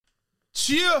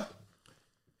Cheer.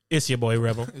 It's your boy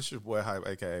Rebel. It's your boy Hype,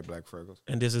 a.k.a. Black Freckles.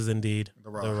 And this is indeed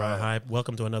The Raw Hype.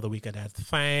 Welcome to another week of that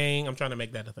thing. I'm trying to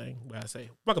make that a thing where I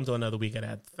say, welcome to another week of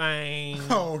that thing.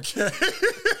 Okay.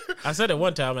 I said it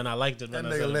one time and I liked it. That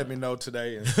nigga let me know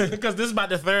today. Because this is about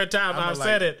the third time I've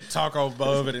said it. Talk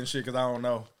above it and shit because I don't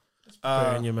know.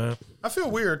 You, man. I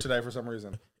feel weird today for some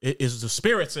reason. It is the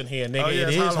spirits in here, nigga. Oh, yeah,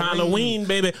 it is Halloween,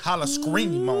 baby. Holla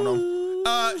scream on them.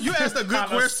 You asked a good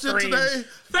question today.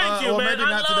 Thank you, man.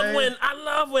 I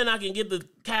love when I can get the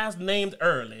cast named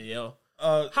early, yo.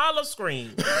 Holla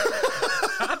scream.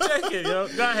 I'll take it, yo.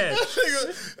 Go ahead.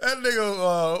 That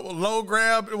nigga low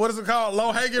grab, what is it called?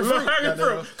 Low hanging fruit. Low hanging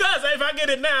fruit. Because if I get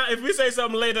it now, if we say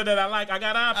something later that I like, I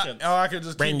got options. I can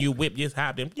just Brand you whip, just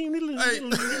hop them.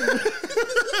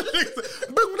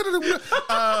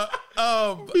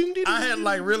 I had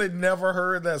like really never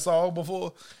heard that song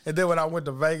before, and then when I went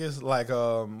to Vegas, like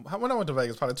when I went to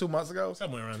Vegas, probably 2 months ago,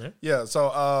 somewhere around there. Yeah,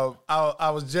 so I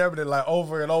was jamming it like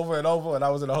over and over and over, and I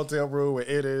was in a hotel room with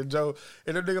Eddie and Joe,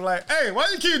 and the nigga like, "Hey, why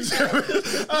you keep jamming?"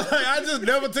 I was like, I just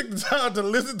never took the time to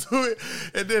listen to it,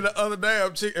 and then the other day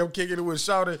I'm kicking it with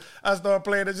Shawty. I started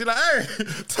playing it. She like, "Hey,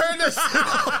 turn this shit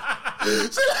off." She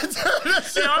like, "Turn that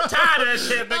shit off." I'm tired of that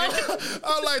shit, nigga.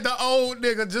 I'm like the old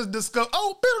nigga just discovered.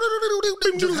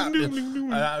 Just happened.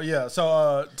 Yeah.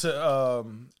 So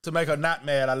to make her not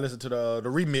mad, I listened to the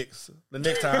remix the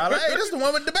next time. I like, hey, this is the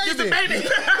one with the baby.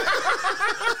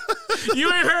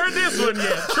 You ain't heard this one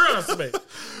yet. Trust me.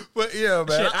 But yeah,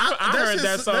 man. Shit, I heard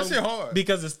that song. That shit hard.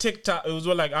 Because it's TikTok. It was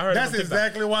what like I heard. That's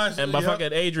exactly why. And my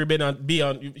fucking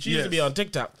Adri she used to be on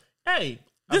TikTok. Hey.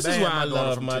 This is why I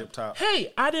love my TikTok.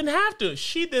 Hey, I didn't have to.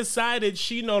 She decided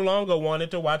she no longer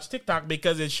wanted to watch TikTok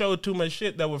because it showed too much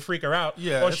shit that would freak her out,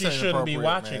 or she shouldn't be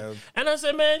watching. Man. And I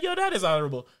said, man, yo, that is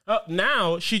honorable.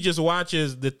 Now she just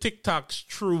watches the TikTok's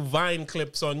true Vine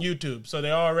clips on YouTube, so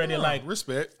they already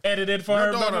respect edited for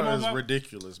her. Your daughter is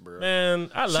ridiculous, bro. Man,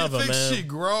 I love her, man. She thinks she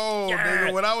grown,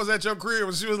 nigga. When I was at your crib,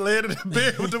 when she was laying in the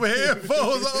bed with them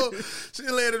headphones on, she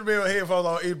laying in the bed with headphones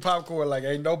on, eating popcorn like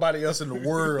ain't nobody else in the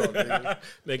world, nigga.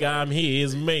 Nigga, I'm here,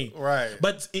 it's me. Right.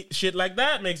 But shit like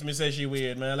that makes me say she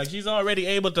weird, man. Like, she's already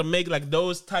able to make, like,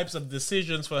 those types of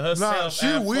decisions for herself. Nah,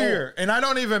 she weird. And I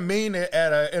don't even mean it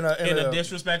in a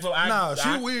disrespectful...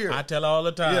 she weird. I tell her all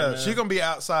the time, yeah, man. she gonna be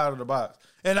outside of the box.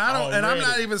 And I don't, I'm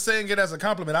not even saying it as a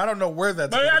compliment. I don't know where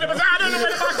that's. I don't know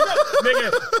where the box is.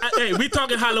 Nigga, hey, we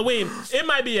talking Halloween. It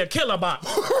might be a killer box.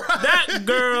 Right. That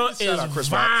girl is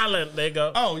violent,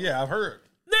 nigga. Oh, yeah, I've heard.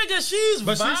 Nigga, she's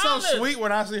violent. But she's so sweet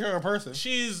when I see her in person.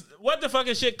 She's, what the fuck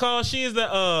is shit called? She's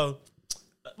the,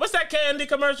 what's that candy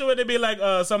commercial where they be like,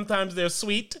 sometimes they're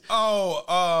sweet?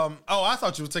 I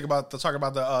thought you were talking about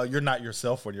the you're not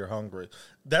yourself when you're hungry.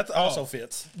 That also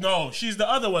fits. No, she's the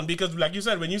other one because, like you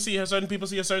said, when you see her, certain people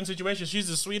see a certain situation, she's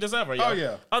as sweet as ever. Yo. Oh,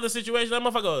 yeah. Other situations, that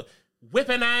motherfucker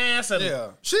whipping ass. And yeah.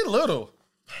 She little.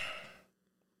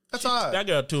 That's all right. That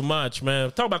girl too much,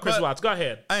 man. Talk about Chris Watts. Go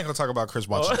ahead. I ain't gonna talk about Chris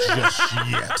Watts just yet.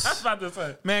 I was about to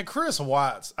say. Man, Chris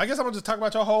Watts. I guess I'm gonna just talk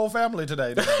about your whole family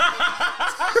today.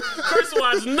 Chris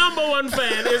Watts' #1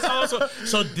 fan is also...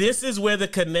 So this is where the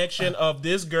connection of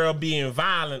this girl being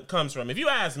violent comes from. If you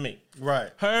ask me,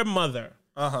 right, her mother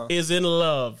is in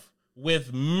love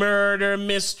with murder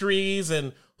mysteries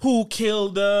and who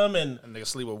killed them and they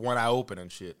sleep with one eye open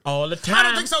and shit. All the time. I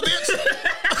don't think so, bitch.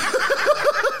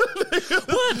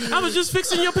 What? I was just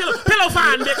fixing your pillow. Pillow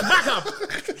fine, bitch. Back up.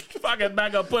 Fucking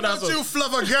back up. Put out some... Don't you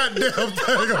fluff a goddamn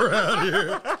thing around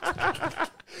here.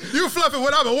 You fluff it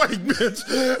when I'm awake, bitch.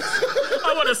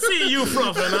 I want to see you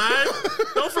fluffing, all right?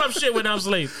 Don't fluff shit when I'm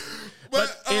asleep.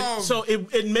 But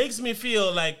it makes me feel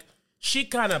like she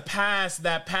kind of passed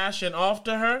that passion off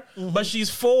to her, but she's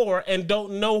 4 and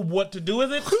don't know what to do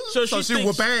with it. So she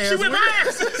whip ass. She whip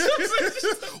ass.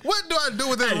 What do I do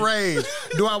with this rage?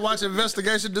 Do I watch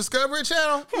Investigation Discovery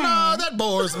Channel? No, that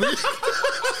bores me.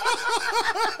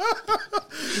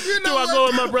 Do I go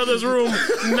in my brother's room,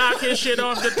 knock his shit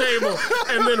off the table,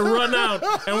 and then run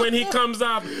out? And when he comes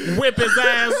out, whip his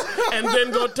ass, and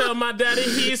then go tell my daddy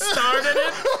he started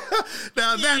it?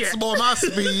 Now that's more my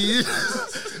speed.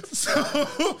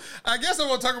 So I guess I'm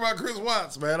gonna talk about Chris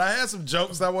Watts, man. I had some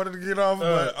jokes I wanted to get off,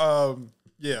 but I'm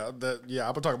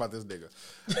gonna talk about this nigga.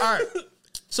 All right.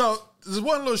 So there's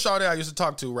one little shawty I used to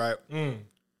talk to, right?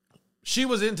 She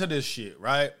was into this shit,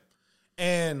 right?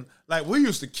 And like we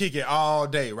used to kick it all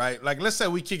day, right? Like let's say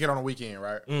we kick it on a weekend,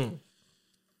 right?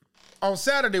 On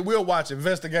Saturday we'll watch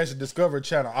Investigation Discovery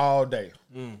Channel all day,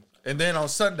 and then on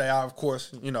Sunday, of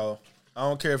course, I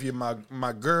don't care if you're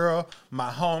my girl, my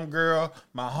home girl,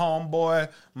 my homeboy,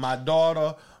 my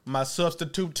daughter, my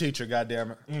substitute teacher,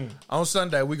 goddammit. On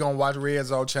Sunday, we going to watch Red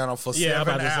Zone Channel for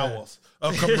 7 hours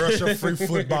of commercial-free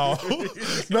football.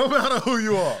 No matter who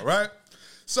you are, right?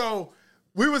 So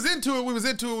we was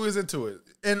into it.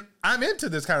 And I'm into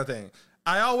this kind of thing.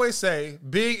 I always say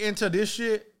being into this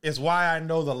shit is why I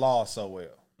know the law so well.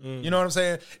 You know what I'm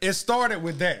saying? It started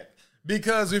with that.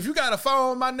 Because if you got a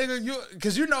phone, my nigga,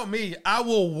 because you know me, I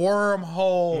will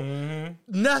wormhole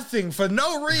nothing for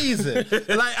no reason.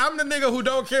 Like, I'm the nigga who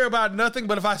don't care about nothing,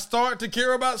 but if I start to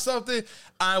care about something,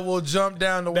 I will jump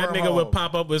down the wormhole. That nigga will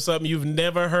pop up with something you've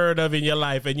never heard of in your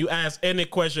life, and you ask any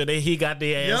question, and he got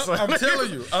the answer. Yep, I'm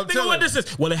telling you. Nigga, what this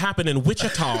is? Well, it happened in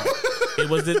Wichita. It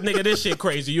was this nigga, this shit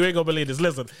crazy. You ain't gonna believe this.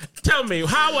 Listen, tell me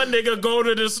how a nigga go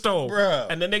to the store. Bruh.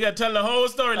 And the nigga tell the whole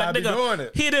story. Like, nigga, doing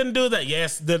it. He didn't do that.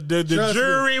 Yes, the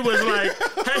jury was like,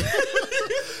 hey.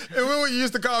 And when you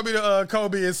used to call me the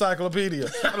Kobe Encyclopedia.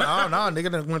 I'm like, oh, no,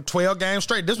 nigga, that went 12 games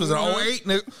straight. This was an 08,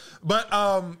 nigga. But,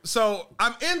 so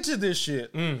I'm into this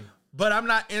shit. But I'm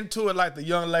not into it like the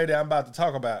young lady I'm about to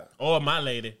talk about. Or my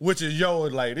lady. Which is your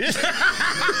lady. Which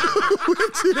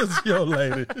is your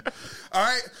lady. All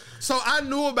right. So I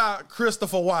knew about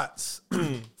Christopher Watts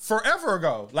forever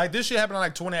ago. Like, this shit happened in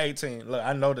like 2018. Look,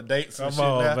 I know the dates and shit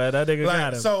now. Man, that nigga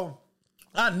got him. So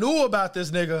I knew about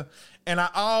this nigga, and I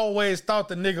always thought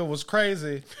the nigga was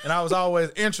crazy, and I was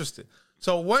always interested.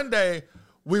 So one day,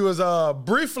 we was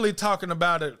briefly talking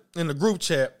about it in the group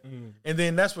chat, and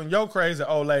then that's when your crazy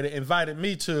old lady invited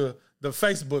me to the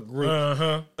Facebook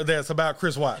group that's about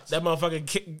Chris Watts. That motherfucker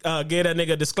gave that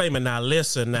nigga a disclaimer. Now,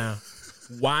 listen now.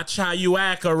 Watch how you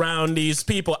act around these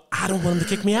people. I don't want them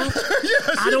to kick me out.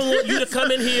 Yes, I don't want you to come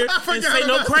in here and say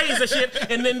no crazy shit.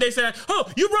 And then they say,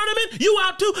 oh, you brought him in? You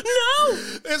out too? No.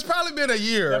 It's probably been a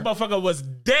year. That motherfucker was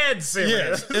dead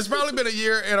serious. Yes, it's probably been a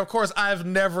year. And of course, I've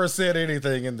never said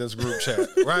anything in this group chat,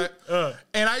 right?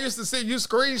 And I used to send you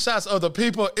screenshots of the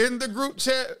people in the group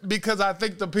chat because I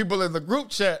think the people in the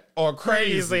group chat are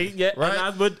crazy. Yeah, right? And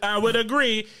I would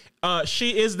agree.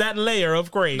 She is that layer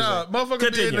of crazy. No,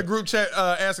 motherfuckers be in the group chat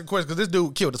asking questions because this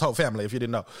dude killed his whole family. If you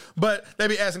didn't know, but they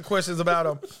be asking questions about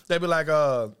him. They be like,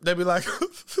 well,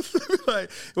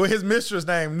 his mistress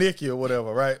named Nikki or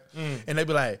whatever, right? And they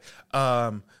be like,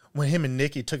 when him and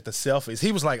Nikki took the selfies,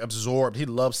 he was like absorbed. He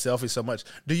loved selfies so much.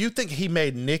 Do you think he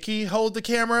made Nikki hold the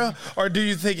camera, or do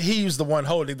you think he was the one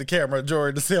holding the camera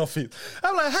during the selfies?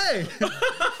 I'm like, hey.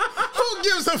 Who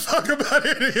gives a fuck about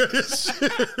any of this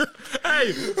shit?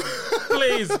 Hey,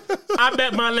 please. I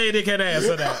bet my lady can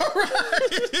answer that.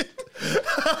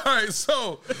 All right.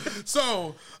 So,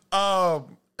 hell,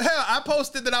 I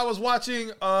posted that I was watching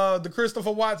the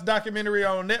Christopher Watts documentary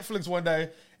on Netflix one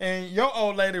day, and your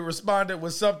old lady responded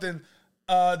with something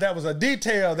that was a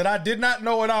detail that I did not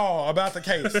know at all about the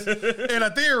case. In a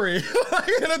theory.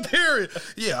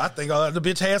 Yeah, I think the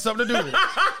bitch had something to do with it.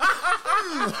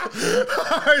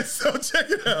 All right, so check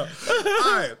it out.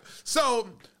 All right, so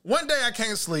one day I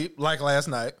can't sleep, like last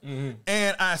night,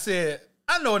 and I said,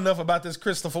 I know enough about this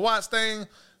Christopher Watts thing.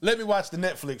 Let me watch the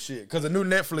Netflix shit, because the new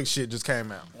Netflix shit just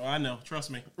came out. Oh, I know. Trust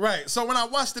me. Right, so when I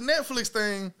watched the Netflix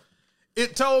thing,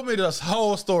 it told me this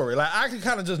whole story. Like, I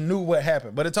kind of just knew what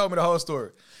happened, but it told me the whole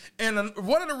story. And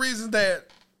one of the reasons that,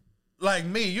 like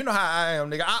me, you know how I am,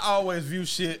 nigga. I always view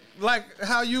shit like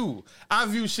how I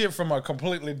view shit from a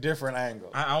completely different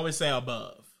angle. I always say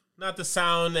above. Not the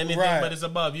sound, anything, but it's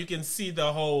above. You can see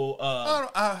the whole...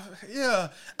 I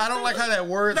don't like how that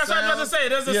word sounds. That's what I was about to say. It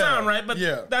doesn't sound right, but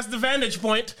yeah. That's the vantage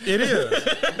point. It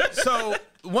is. So,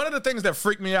 one of the things that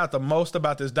freaked me out the most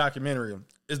about this documentary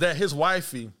is that his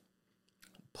wifey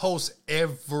posts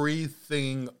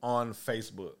everything on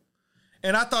Facebook.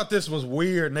 And I thought this was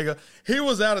weird, nigga. He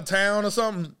was out of town or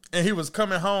something, and he was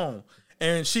coming home.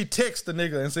 And she texted the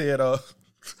nigga and said,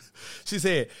 she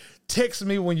said, text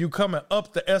me when you coming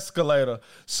up the escalator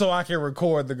so I can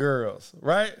record the girls,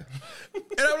 right? And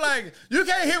I'm like, you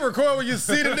can't hit record when you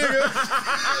see the nigga.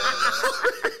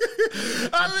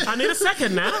 I need a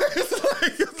second now. It's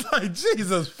like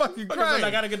Jesus fucking Christ.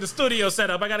 I gotta get the studio set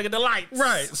up. I gotta get the lights.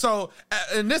 Right. So,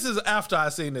 and this is after I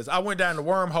seen this. I went down the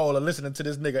wormhole and listening to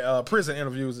this nigga prison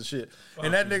interviews and shit.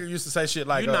 And that nigga used to say shit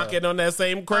like, you knocking on that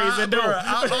same crazy door.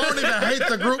 I don't even hate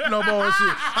the group no more and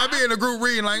shit. I be in the group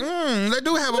reading like, they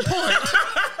do have a point.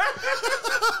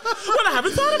 Well, I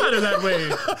haven't thought about it that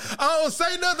way. I don't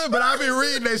say nothing, but I be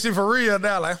reading that shit for real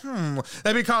now. Like,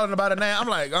 they be calling about it now. I'm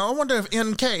like, I wonder if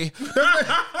NK.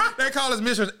 They call his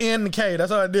mistress NK.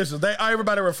 That's our initials.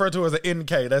 Everybody refer to her as an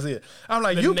NK. That's it. I'm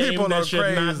like, you people are crazy.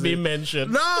 Should not be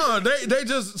mentioned. No, they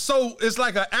just so it's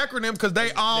like an acronym because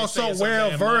they all so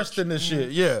well versed in this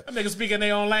shit. Yeah, that niggas speaking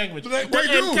their own language. They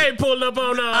do. NK pulled up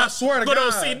on I swear to good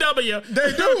God, old CW.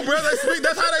 They do, bro. They speak.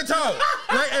 That's how they talk.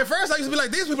 Like at first, I used to be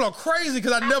like, these people are crazy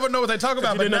because I never know what they talk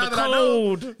about. But now that I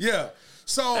know, yeah.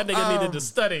 So that nigga needed to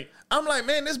study. I'm like,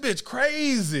 man, this bitch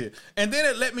crazy. And then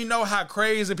it let me know how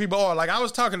crazy people are. Like I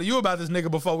was talking to you about this nigga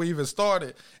before we even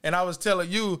started, and I was telling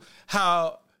you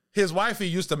how his wifey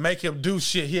used to make him do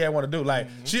shit he didn't want to do. Like,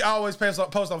 she always post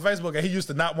on Facebook, and he used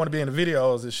to not want to be in the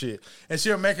videos and shit. And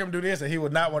she'll make him do this, and he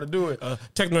would not want to do it.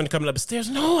 Techno coming up the stairs.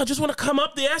 No, I just want to come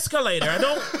up the escalator. I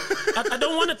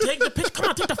don't want to take the picture. Come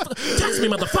on, text me,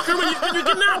 motherfucker, when you're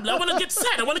getting out. I want to get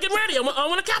set. I want to get ready. I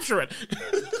want to capture it.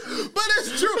 But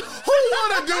it's true. Who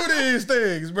want to do these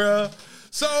things, bro?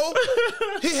 So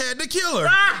he had to kill her.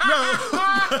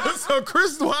 No. So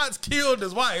Chris Watts killed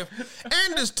his wife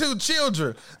and his 2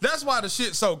 children. That's why the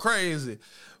shit's so crazy.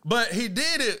 But he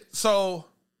did it so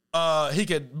he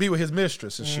could be with his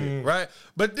mistress and shit, right?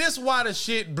 But this why the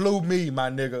shit blew me, my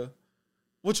nigga.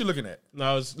 What you looking at? No,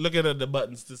 I was looking at the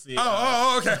buttons to see.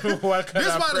 Oh, okay.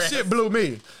 This why the shit blew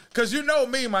me. Because you know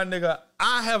me, my nigga,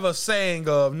 I have a saying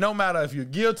of no matter if you're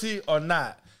guilty or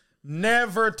not,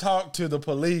 never talk to the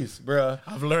police, bruh.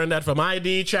 I've learned that from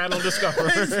ID Channel Discovery.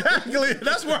 Exactly.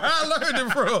 That's where I learned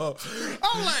it from.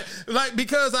 I'm like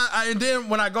because and then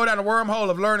when I go down the wormhole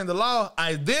of learning the law,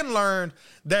 I then learned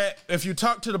that if you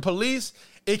talk to the police,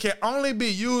 it can only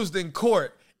be used in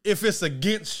court if it's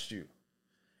against you.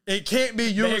 It can't be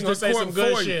used in court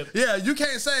for you. Yeah, you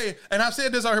can't say, and I've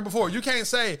said this out here before, you can't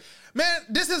say, man,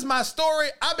 this is my story.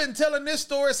 I've been telling this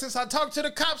story since I talked to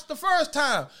the cops the first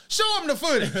time. Show them the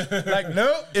footage. Like,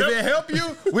 no, if it help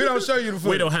you, we don't show you the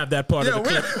footage. We don't have that part of the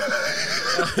clip.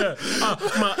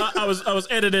 I was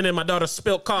editing and my daughter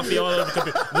spilled coffee all over the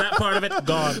computer. That part of it,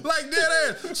 gone. Like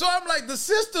that. So I'm like, the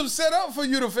system's set up for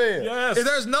you to fail. Yes. If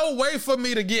there's no way for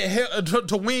me to get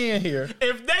to win here.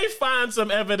 If they find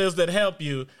some evidence that help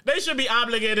you, they should be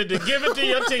obligated to give it to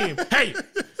your team. Hey,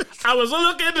 I was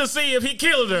looking to see if he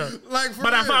killed her.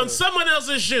 But I found someone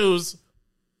else's shoes.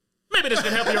 Maybe this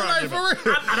can help your argument.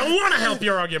 I don't want to help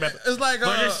your argument. It's like,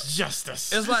 but it's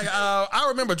justice. It's like, I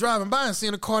remember driving by and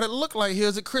seeing a car that looked like he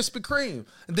was at Krispy Kreme.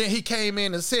 And then he came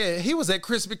in and said he was at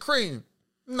Krispy Kreme.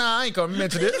 Nah, I ain't gonna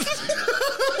mention it.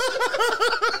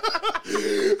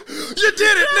 You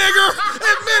did it, nigga!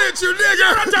 Admit it, you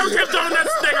nigga! Don't keep doing that,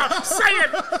 nigga! Say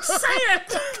it!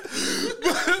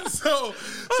 But so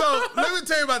let me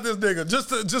tell you about this nigga, just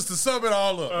to sum it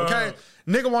all up, okay?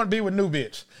 Nigga want to be with new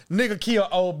bitch. Nigga kill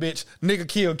old bitch. Nigga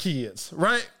kill kids,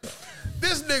 right?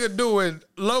 This nigga doing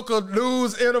local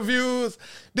news interviews.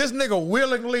 This nigga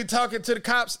willingly talking to the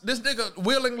cops. This nigga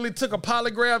willingly took a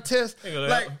polygraph test.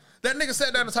 That nigga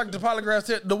sat down and talked to the polygraph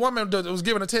test. The woman that was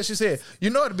giving a test, she said,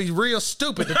 you know it'd be real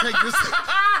stupid to take this.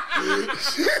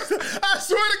 I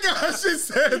swear to God, she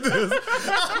said this.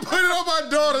 I put it on my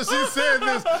daughter. She said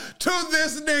this to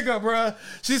this nigga, bruh.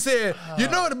 She said, you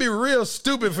know it'd be real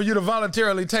stupid for you to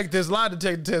voluntarily take this lie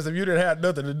detector test if you didn't have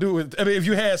nothing to do with, if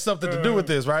you had something to do with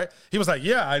this, right? He was like,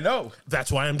 yeah, I know.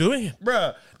 That's why I'm doing it.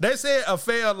 Bruh, they said a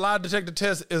failed lie detector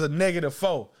test is a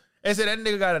 -4. They said that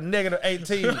nigga got a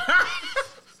 -18.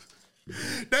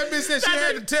 That bitch said she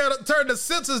had to turn the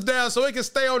sensors down so it could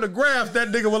stay on the graph. That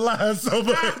nigga was lying so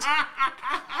much. That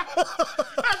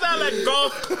sound like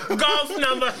golf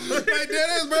number. Like that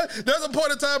is, bro. There's a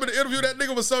point in time in the interview that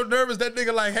nigga was so nervous that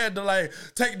nigga like had to like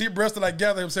take deep breaths to like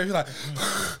gather himself.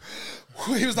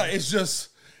 He was like, it's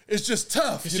just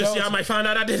tough. It's just, y'all might find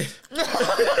out I did it.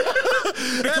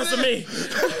 Because of me.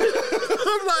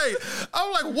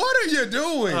 I'm like, what are you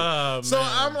doing? So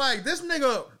man. I'm like, this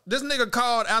nigga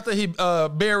called after he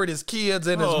buried his kids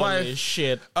and his wife. Holy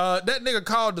shit. That nigga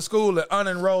called the school and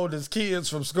unenrolled his kids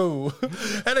from school.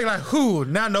 That nigga like, who?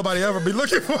 Now nobody ever be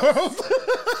looking for him.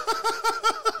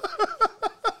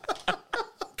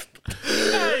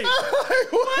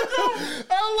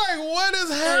 I'm like, what is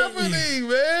happening,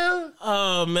 man?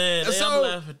 Oh man, I'm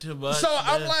laughing too much. So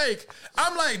man.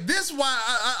 I'm like, this why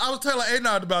I was telling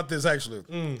Anod about this actually.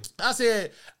 I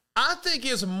said, I think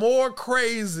it's more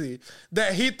crazy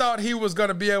that he thought he was going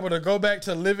to be able to go back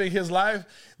to living his life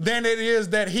than it is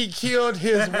that he killed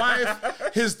his wife,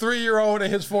 his 3-year-old,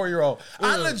 and his 4-year-old.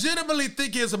 I legitimately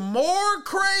think it's more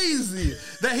crazy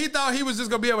that he thought he was just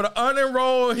going to be able to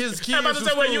unenroll his kids. I'm about to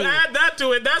say, when you add that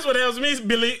to it, that's what helps me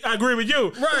agree with you.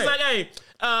 Right. It's like, hey,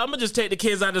 I'm going to just take the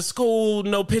kids out of school.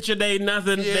 No picture day,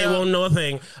 nothing. Yeah. They won't know a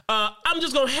thing. I'm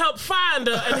just going to help find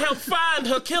her and help find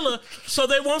her killer so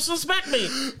they won't suspect me.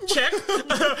 Check.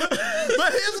 But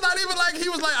it's not even like he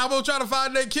was like, I'm going to try to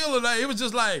find that killer. Like, it was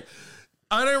just like,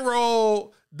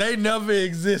 unenrolled, they never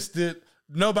existed.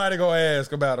 Nobody gonna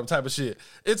ask about them type of shit.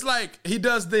 It's like he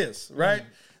does this, right?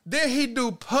 Then he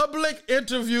do public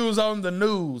interviews on the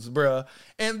news, bruh.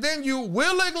 And then you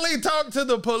willingly talk to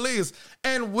the police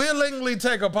and willingly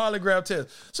take a polygraph test.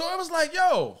 So I was like,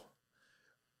 yo,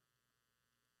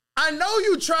 I know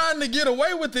you trying to get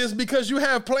away with this because you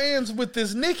have plans with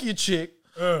this Nikki chick,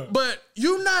 but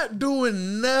you not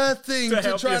doing nothing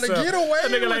to try to get away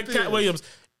with it. Like Cat Williams,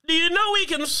 do you know we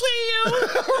can see you?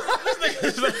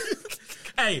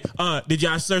 Hey, did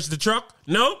y'all search the truck?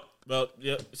 No? Well,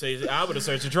 yeah, say I would have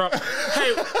searched the truck.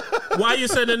 Hey, why are you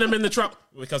sending them in the truck?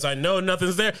 Because I know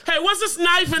nothing's there. Hey, what's this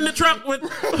knife in the truck with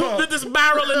this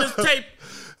barrel and this tape?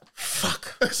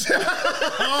 Fuck.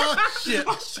 Oh, shit.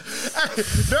 Hey,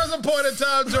 there's a point in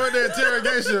time during the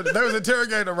interrogation. There was an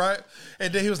interrogator, right?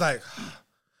 And then he was like,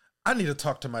 I need to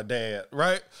talk to my dad,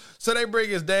 right? So they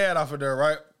bring his dad off of there,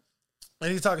 right?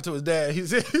 And he's talking to his dad. He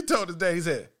told his dad, he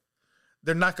said,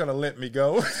 they're not going to let me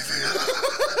go.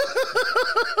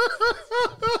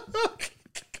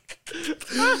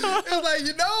 It's like,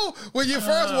 you know, when you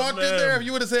first walked in there, if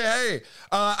you would have said, hey,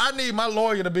 I need my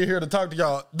lawyer to be here to talk to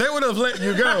y'all, they would have let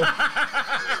you go.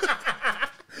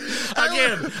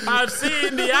 Again, I've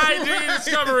seen the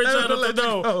ID coverage out of the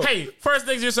door. Hey, first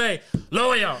things you say,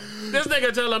 lawyer. This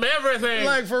nigga tell them everything.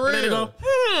 Like, for real. And then they go,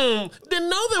 didn't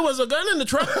know there was a gun in the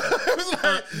truck.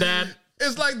 Dad.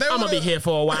 It's like I'm going to be here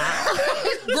for a while.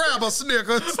 Grab a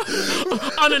Snickers.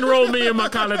 Unenroll me in my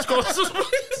college courses,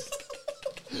 please.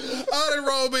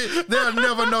 Unenroll me. They'll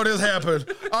never know this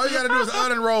happened. All you got to do is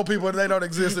unenroll people and they don't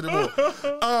exist anymore.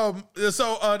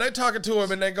 So they talking to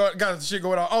him and they got the shit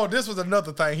going on. Oh, this was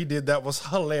another thing he did that was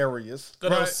hilarious.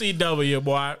 Good old CW,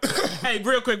 boy. Hey,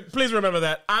 real quick, please remember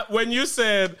that. When you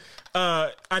said,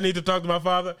 I need to talk to my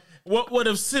father, what would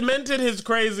have cemented his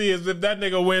crazy is if that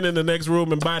nigga went in the next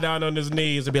room and bow down on his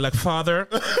knees and be like, Father.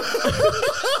 That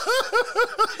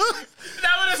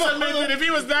would have cemented if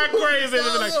he was that crazy.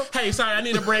 And be like, hey, sorry, I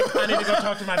need a break. I need to go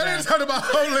talk to my dad. I need to talk to my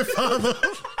Holy Father.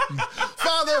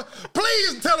 Father,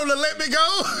 please tell him to let me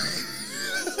go.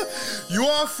 You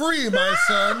are free, my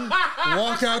son.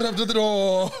 Walk out of the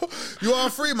door. You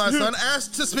are free, my son.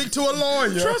 Ask to speak to a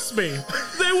lawyer. Trust me,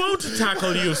 they won't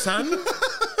tackle you, son.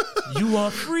 You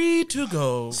are free to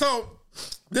go. So,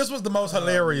 this was the most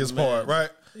hilarious part, right?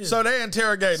 Yeah. So they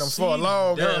interrogate him for a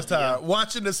long ass time.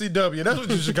 Watching the CW. That's what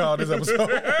you should call this episode.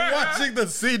 Watching the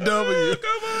CW.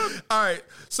 Come on. All right.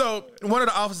 So one of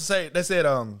the officers they said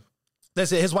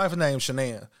his wife's name is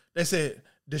Shanann. They said,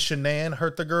 did Shanann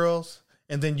hurt the girls?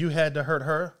 And then you had to hurt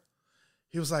her?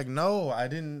 He was like, no, I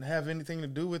didn't have anything to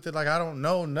do with it. Like, I don't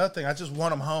know nothing. I just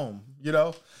want them home, you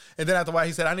know? And then after a while,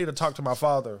 he said, I need to talk to my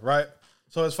father, right?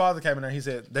 So his father came in there and he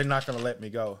said, they're not going to let me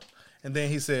go. And then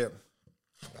he said,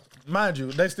 mind you,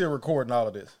 they still recording all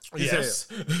of this. He said,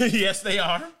 yes, they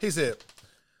are. He said,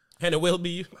 and it will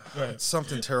be.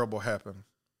 Something terrible happened.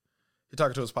 He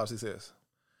talking to his pops. He says,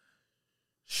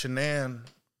 Shanann,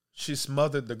 she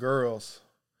smothered the girls,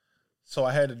 so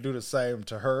I had to do the same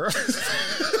to her.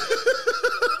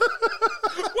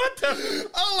 What the?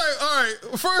 I'm like, all right,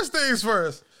 first things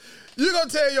first. You gonna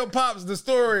tell your pops the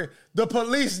story the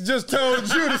police just told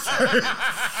you to say.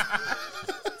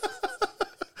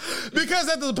 Because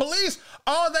at the police,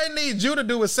 all they need you to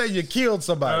do is say you killed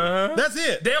somebody. Uh-huh. That's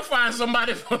it. They'll find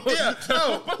somebody. Yeah.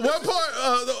 No, one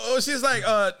part, she's like,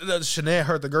 Shanann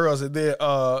hurt the girls and then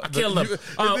I killed them.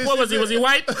 What was he? Was he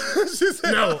white? She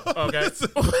said, no. Okay.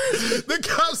 The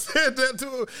cop said that to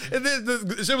her. And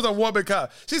then she was a woman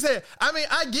cop. She said, I mean,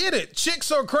 I get it.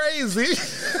 Chicks are crazy.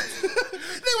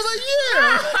 They was like,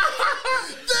 yeah.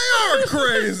 They are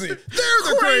crazy. They're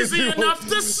the crazy enough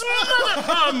to smother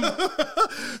them.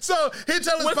 So he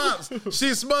tells his pops,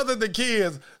 she smothered the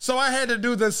kids, so I had to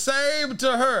do the same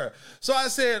to her. So I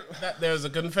said, there's a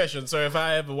confession, sir, if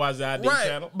I ever watch the ID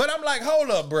channel. But I'm like, hold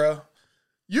up, bro.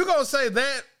 You gonna say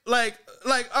that like,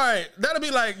 all right, that'll be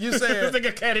like you said. That'll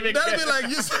be like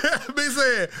you said, me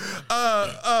saying,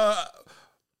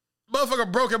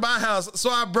 motherfucker broke in my house, so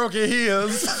I broke in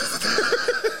his.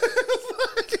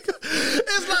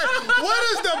 It's like, what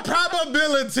is the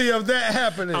probability of that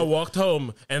happening? I walked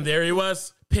home, and there he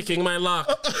was, picking my lock.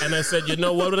 And I said, you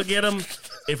know what will get him?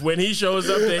 If when he shows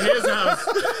up to his house,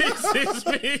 he's sees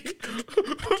me.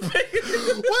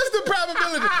 What's the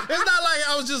probability? It's not like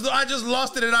I just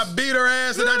lost it and I beat her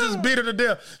ass and I just beat her to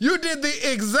death. You did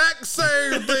the exact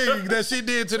same thing that she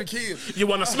did to the kids. You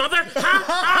want to smother?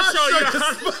 I'll show you.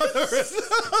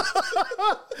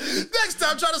 Next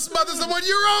time, try to smother someone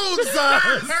your own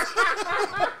size.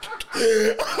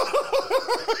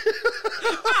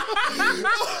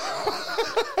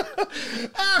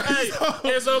 Hey,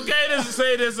 it's okay to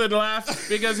say this and laugh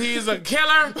because he's a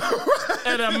killer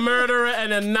and a murderer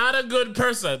and not a good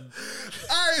person.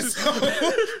 Right,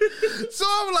 so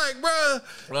I'm like,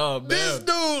 bro, this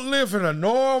dude living a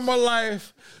normal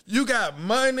life. You got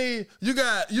money,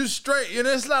 you straight, and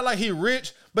it's not like he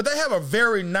rich, but they have a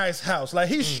very nice house. Like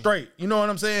he's straight, you know what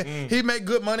I'm saying? He make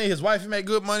good money. His wife make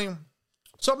good money.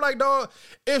 So I'm like, dog,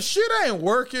 if shit ain't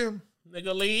working,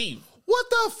 nigga, leave. What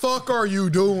the fuck are you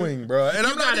doing, bro? And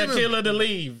I'm not a killer to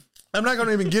leave. I'm not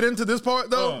gonna even get into this part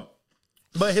though.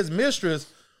 But his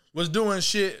mistress was doing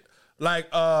shit like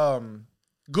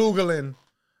Googling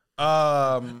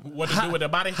what to do with the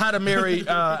body, how to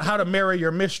marry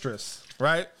your mistress,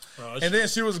 right? And then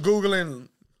she was Googling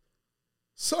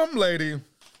some lady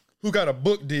who got a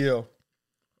book deal.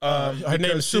 Her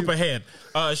name is Superhead.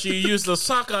 She used to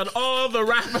suck on all the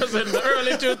rappers in the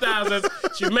early 2000s.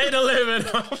 She made a living.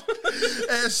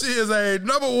 And she is a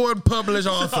 #1 published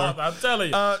author. I'm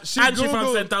telling you. She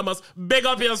from St. Thomas. Big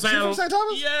up yourself. She from St.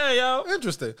 Thomas? Yeah, yo.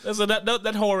 Interesting. So that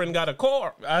whoring got a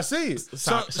core. I see.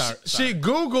 Sorry. She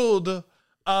Googled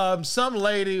some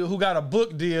lady who got a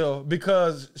book deal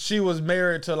because she was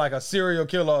married to like a serial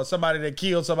killer or somebody that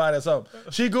killed somebody or something.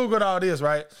 She Googled all this,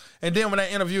 right? And then when I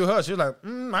interviewed her, she was like,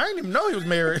 I didn't even know he was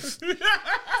married.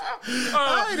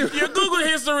 Your Google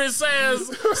history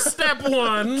says step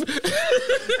 1.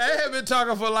 They had been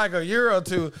talking for like a year or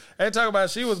two. They talking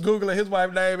about she was Googling his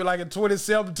wife's name like in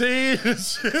 2017 and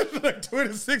shit, like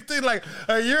 2016, like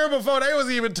a year before they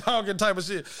was even talking type of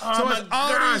shit. So it's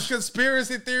all these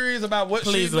conspiracy theories about what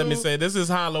she Please let me say, this is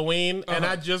Halloween, and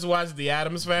I just watched The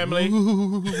Addams Family.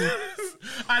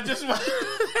 I just watched...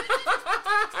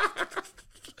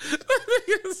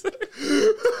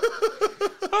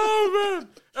 Oh, man.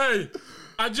 Hey,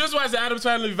 I just watched The Addams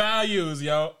Family Values,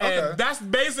 yo. And that's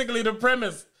basically the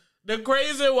premise. The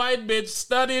crazy white bitch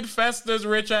studied Fester's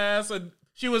rich ass, and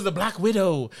she was the Black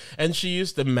Widow. And she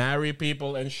used to marry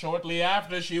people, and shortly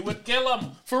after, she would kill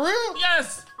them. For real?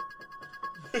 Yes.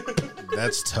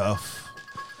 That's tough.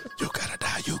 You gotta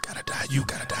die, you gotta die, you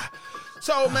gotta die.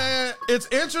 So, man, it's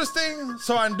interesting.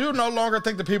 So I do no longer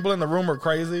think the people in the room are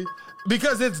crazy.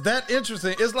 Because it's that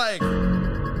interesting. It's like,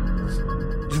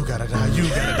 you gotta die, you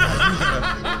gotta die,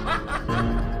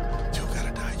 you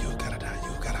gotta die, you gotta die,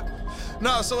 you gotta.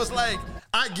 No, so it's like,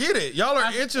 I get it. Y'all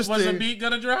are interested. Was the beat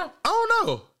gonna drop? I don't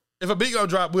know. If a beat gonna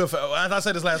drop, as I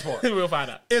said this last part. We'll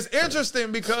find out. It's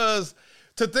interesting because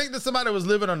to think that somebody was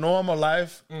living a normal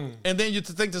life and then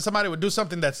to think that somebody would do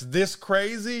something that's this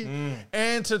crazy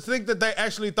and to think that they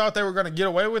actually thought they were going to get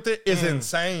away with it is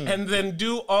insane. And then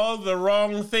do all the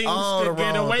wrong things to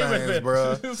get away with it.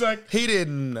 Bro. It's like, he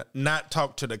didn't not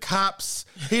talk to the cops.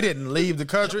 He didn't leave the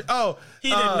country. He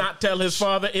did not tell his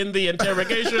father in the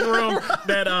interrogation room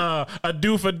that a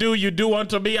do for do, you do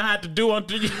unto me, I had to do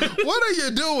unto you. What are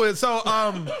you doing? So,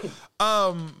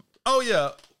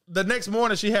 the next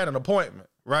morning she had an appointment,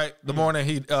 right? The morning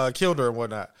he killed her and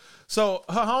whatnot. So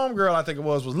her homegirl, I think it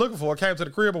was looking for her, came to the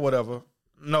crib or whatever.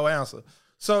 No answer.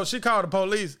 So she called the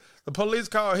police. The police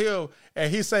called him,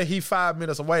 and he said he 5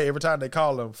 minutes away every time they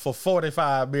call him for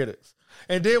 45 minutes.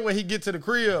 And then when he get to the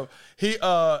crib, he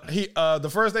the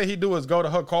first thing he do is go to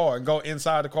her car and go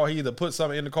inside the car. He either put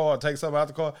something in the car or take something out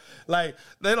the car. Like,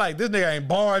 they like, this nigga ain't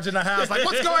barge in the house. Like,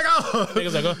 what's going on?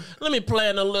 Niggas like, let me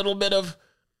plan a little bit of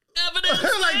evidence.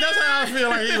 Like, that's how I feel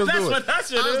like he was doing. What that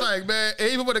shit I was is. like, man, and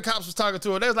even when the cops was talking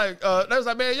to her, they was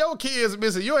like, man, your kid's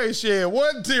missing. You ain't shed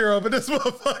one tear up in this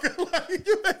motherfucker. Like,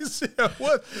 you ain't shed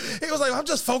one. He was like, I'm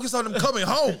just focused on them coming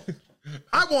home.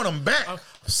 I want them back. I'm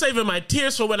saving my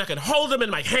tears for when I can hold them in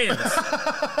my hands.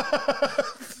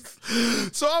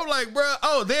 So I'm like, bro.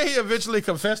 Oh, then he eventually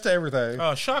confessed to everything.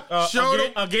 Oh, shock.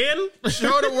 Again?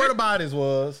 Showed him where the bodies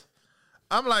was.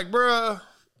 I'm like, bro,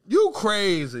 you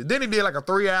crazy. Then he did like a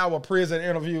 3-hour prison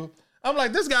interview. I'm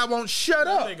like, this guy won't shut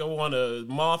up. Nigga want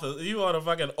you want to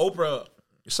fucking Oprah.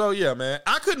 So yeah, man,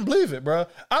 I couldn't believe it, bro.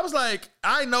 I was like,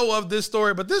 I know of this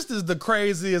story, but this is the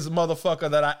craziest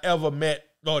motherfucker that I ever met.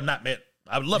 Or not met.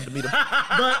 I would love to meet him.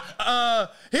 But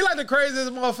he like the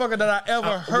craziest motherfucker that I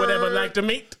ever heard. Would ever like to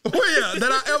meet? Well, yeah,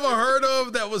 that I ever heard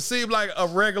of that would seem like a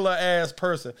regular ass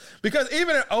person. Because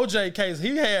even in OJ case,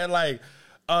 he had like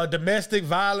domestic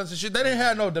violence and shit. They didn't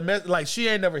have no domestic, like she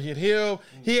ain't never hit him.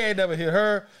 He ain't never hit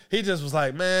her. He just was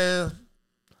like, man,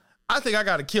 I think I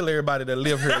got to kill everybody that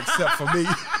live here except for me.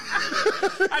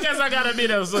 I guess I gotta be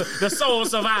the sole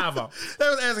survivor. They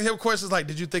was asking him questions like,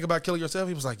 did you think about killing yourself?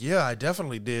 He was like, yeah, I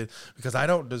definitely did, because I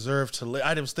don't deserve to live.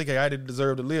 I was thinking I didn't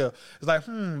deserve to live. It's like,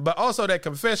 but also that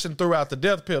confession threw out the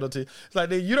death penalty. It's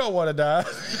like, you don't want to die.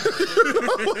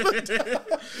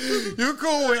 You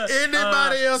cool with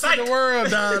anybody else in the world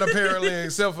dying, apparently,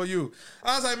 except for you.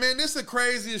 I was like, man, this is the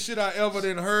craziest shit I ever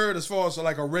done heard as far as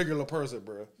like a regular person,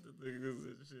 bro.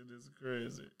 This shit is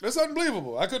crazy. That's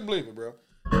unbelievable. I couldn't believe it, bro.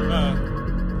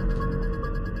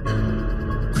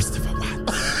 Christopher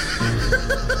Watts.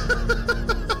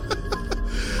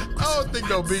 I don't think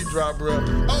no beat drop, bro.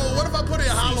 Oh, what if I put in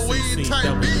Halloween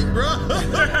type beat, bro?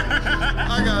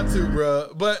 I got to,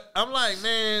 bro. But I'm like,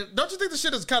 man, don't you think this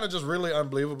shit is kind of just really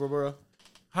unbelievable, bro?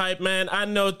 Hype, man. I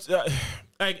know,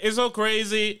 like, it's so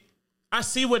crazy. I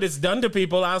see what it's done to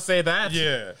people. I'll say that.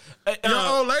 Yeah. Your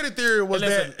old lady theory was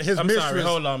that his mistress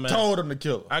told him to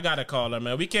kill her. I gotta call her,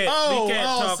 man. We can't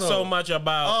talk so much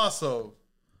about. Also,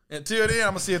 until then, I'm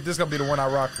gonna see if this gonna be the one I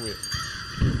rock with.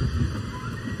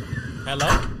 Hello.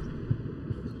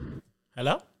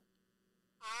 Hello.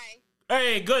 Hi.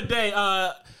 Hey, good day.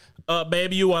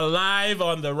 Baby, you are live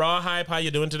on the Raw Hype. How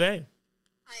you doing today?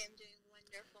 I am doing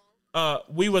wonderful.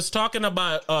 We was talking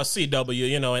about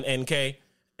CW, and NK.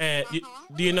 And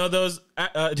do you know those?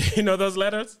 Do you know those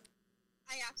letters?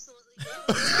 I absolutely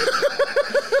do.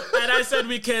 And I said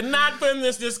we cannot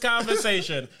finish this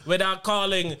conversation without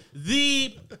calling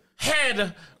the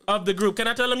head of the group. Can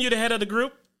I tell him you're the head of the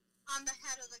group? I'm the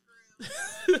head of the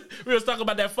group. We was talking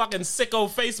about that fucking sicko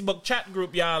Facebook chat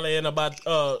group y'all in about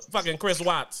fucking Chris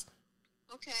Watts.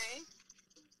 Okay.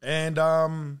 And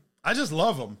I just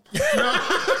love him.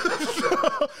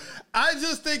 I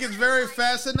just think it's very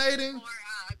fascinating.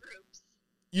 Groups.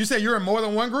 You say you're in more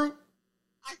than one group?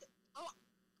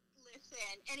 Listen.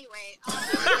 Anyway.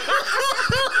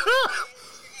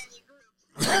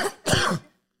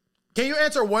 Can you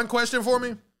answer one question for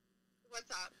me?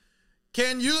 What's up?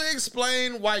 Can you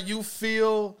explain why you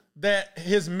feel that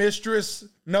his mistress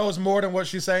knows more than what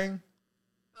she's saying?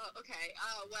 Okay.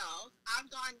 Well, I'm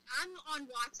on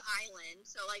Watts Island,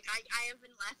 so like I have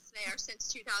been left there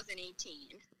since 2018.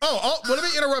 Well, let me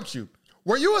interrupt you.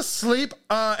 Were you asleep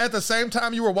at the same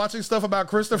time you were watching stuff about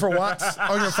Christopher Watts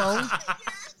on your phone?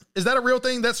 Yes. Is that a real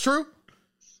thing? That's true?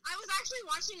 I was actually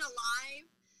watching a live,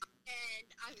 and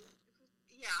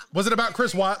yeah. Was it about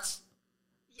Chris Watts?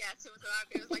 Yes, it was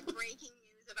like breaking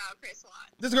news about Chris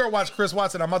Watts. This girl watched Chris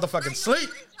Watts in her motherfucking sleep.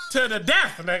 To the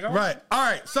death, nigga. Right. All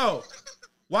right. So,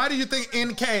 why do you think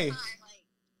NK... Hey,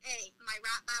 my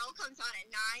rap battle comes on at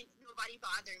 9. Nobody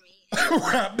bother me.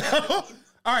 Rap battle?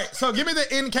 All right, so give me the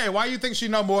NK. Why do you think she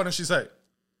know more than she say?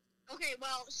 Okay,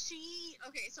 well, so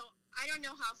I don't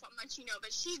know how much you know,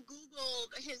 but she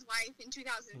Googled his wife in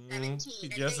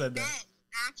 2017. Just said that.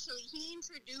 Actually, he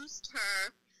introduced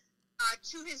her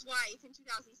to his wife in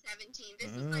 2017.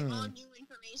 This is like all new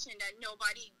information that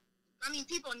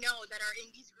people know that are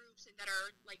in these groups and that are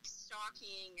like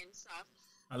stalking and stuff.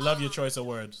 I love your choice of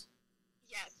words.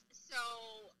 Yes. So,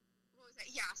 what was that?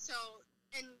 Yeah, so,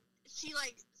 and she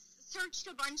like searched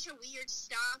a bunch of weird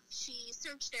stuff. She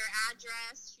searched their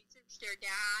address. She searched their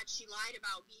dad. She lied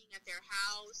about being at their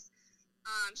house.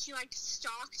 She like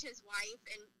stalked his wife,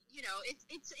 and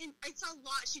it's a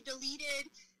lot. She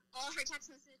deleted all her text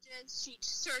messages. She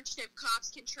searched if cops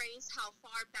can trace how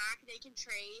far back they can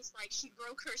trace. Like she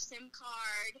broke her SIM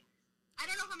card. I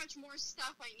don't know how much more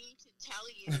stuff I need to tell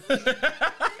you.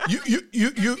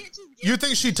 You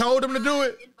think she told him to do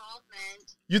it?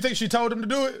 Involvement. You think she told him to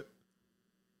do it?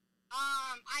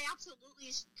 I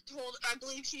absolutely I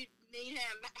believe she gave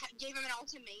him an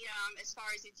ultimatum as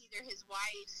far as it's either his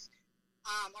wife,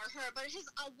 or her. But his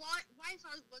wife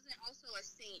wasn't also a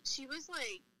saint. She was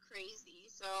like crazy.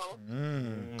 So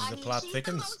the plot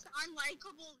thickens. She's the most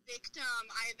unlikable victim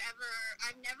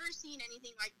I've never seen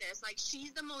anything like this. Like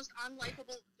she's the most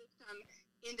unlikable victim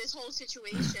in this whole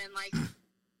situation. Like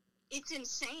it's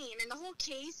insane, and the whole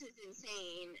case is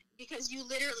insane because you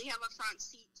literally have a front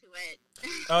seat to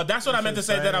it. That's what I meant to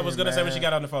say that I was going to say when she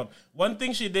got on the phone. One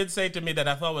thing she did say to me that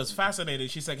I thought was fascinating,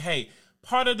 she said, hey,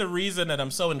 part of the reason that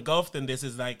I'm so engulfed in this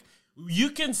is like, you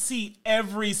can see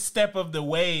every step of the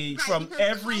way from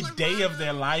every day of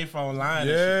their life online.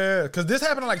 Yeah, because this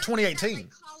happened in like 2018. Like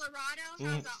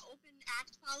Colorado has an open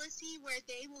act policy where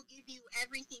they will give you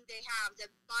everything they have. The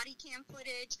body cam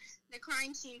footage, the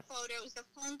crime scene photos, the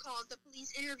phone calls, the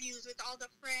police interviews with all the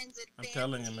friends and I'm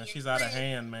telling you, man, she's out of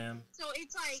hand, man. So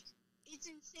it's like, it's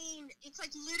insane. It's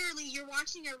like literally you're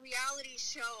watching a reality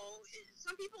show.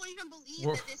 Some people even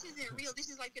believe that this isn't real. This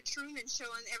is like a Truman Show,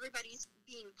 and everybody's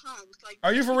being punked. Like,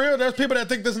 are you for real? There's people that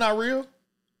think this is not real.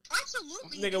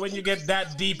 Absolutely. Nigga, when you get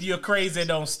that deep, you're crazy.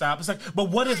 Don't stop. It's like, but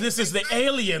what if this is the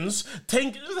aliens?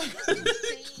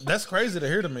 That's crazy to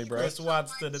hear to me, bro. Chris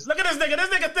Watts to this. Look at this nigga. This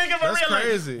nigga thinking for real. That's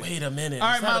crazy. Like, wait a minute. All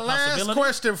right, my last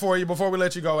question for you before we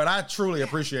let you go, and I truly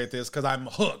appreciate this because I'm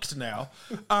hooked now.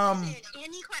 I'm the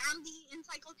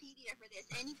encyclopedia for this.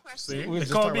 Any questions?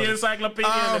 It's called the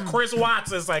encyclopedia and the Chris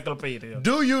Watts encyclopedia.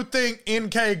 Do you think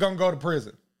NK gonna go to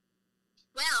prison?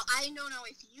 Well, I don't know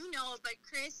if you know, but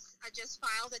Chris just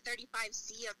filed a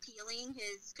 35C appealing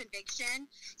his conviction,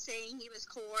 saying he was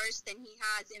coerced and he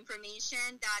has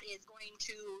information that is going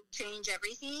to change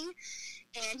everything.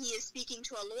 And he is speaking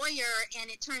to a lawyer, and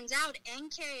it turns out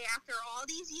NK, after all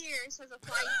these years, has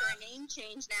applied for a name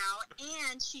change now,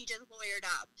 and she just lawyered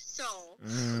up. So.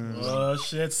 Oh,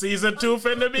 shit. Season 2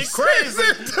 finna be crazy.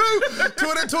 Season 2!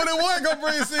 2021 gonna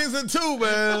bring season 2,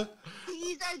 man.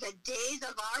 These are the days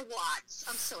of our Watts.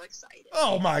 I'm so excited.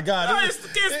 Oh my God! Oh, is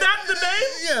that the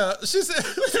name? Yeah, she said.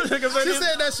 She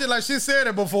said that shit like she said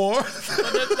it before.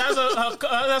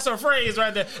 That's a phrase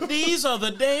right there. These are the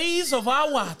days of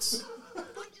our Watts. I'm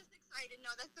just excited.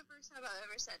 No, that's the first time I've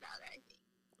ever said that. I think.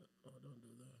 Oh, don't do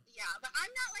that. Yeah, but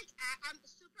I'm not like I'm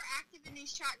super active in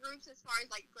these chat groups as far as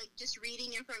like just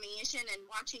reading information and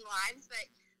watching lives, but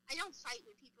I don't fight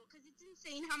with people because it's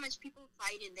insane how much people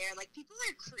fight in there. Like, people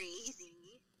are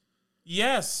crazy.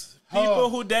 Yes. People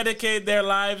who dedicate their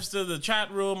lives to the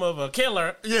chat room of a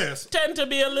killer tend to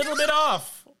be a little bit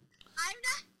off. I'm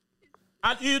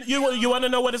not. You want to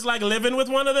know what it's like living with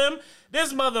one of them?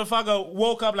 This motherfucker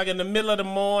woke up like in the middle of the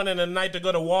morning and night to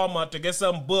go to Walmart to get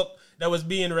some book that was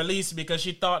being released because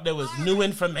she thought there was new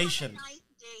information. Have a nice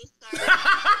day, sir.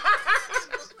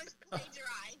 The book was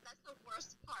plagiarized. That's the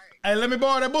worst part. Hey, let me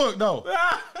borrow that book, though.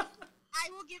 I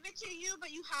will give it to you,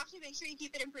 but you have to make sure you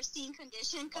keep it in pristine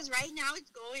condition because right now it's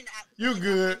going at you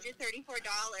good.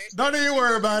 $134. Don't even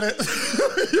worry about it.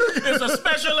 It's a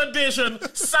special edition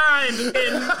signed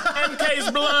in NK's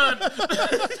blood.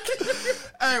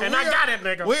 Hey, and I got it,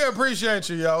 nigga. We appreciate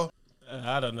you, yo.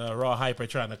 I don't know. Raw Hyper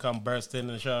trying to come burst in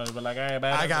the show, but like, hey,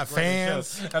 man, I got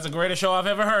fans. That's the greatest show I've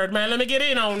ever heard, man. Let me get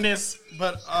in on this.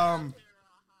 But I'll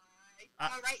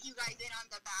write you guys in on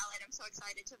the ballot. I'm so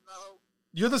excited to vote.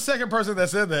 You're the second person that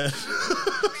said that.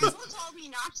 Rebel told me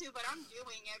not to, but I'm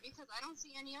doing it because I don't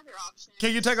see any other option.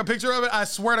 Can you take a picture of it? I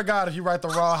swear to God, if you write the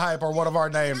Raw Hype or one of our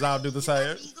names, I'll do the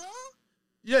same. Legal?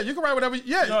 Yeah, you can write whatever.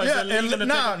 Yeah, No, yeah. And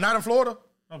not in Florida.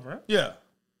 Oh, bro. Yeah,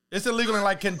 it's illegal in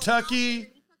like Kentucky.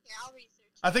 Okay, I'll research.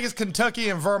 I think it's Kentucky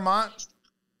and Vermont.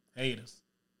 Haters.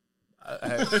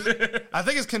 I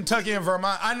think it's Kentucky and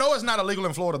Vermont. I know it's not illegal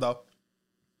in Florida though.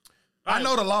 I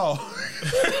know the law.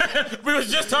 We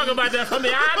was just talking about that from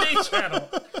the ID channel.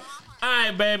 All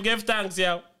right, babe. Give thanks,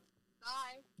 yo. Bye.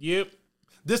 Yep.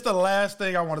 This is the last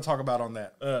thing I want to talk about on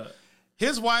that.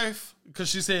 His wife, because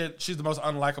she said she's the most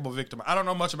unlikable victim. I don't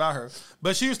know much about her,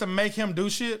 but she used to make him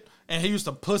do shit, and he used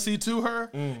to pussy to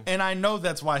her, and I know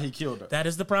that's why he killed her. That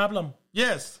is the problem.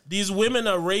 Yes. These women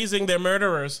are raising their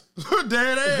murderers.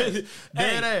 Dead ass.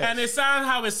 Dead ass. And it sounds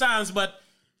how it sounds, but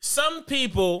some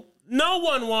people, no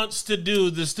one wants to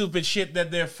do the stupid shit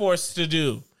that they're forced to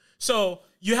do. So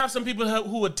you have some people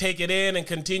who would take it in and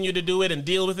continue to do it and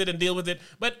deal with it,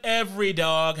 but every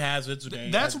dog has its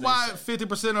day. That's why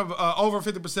 50% of over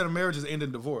 50% of marriages end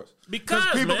in divorce. Because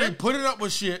people man, be putting up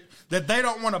with shit that they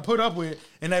don't want to put up with,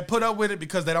 and they put up with it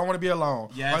because they don't want to be alone.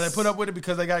 Yes. Or they put up with it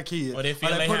because they got kids. Or they feel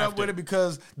they put have up to. with it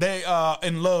because they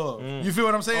in love. You feel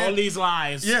what I'm saying? all these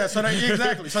lies. Yeah, so they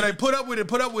exactly. So they put up with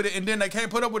it, and then they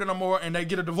can't put up with it no more, and they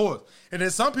get a divorce. And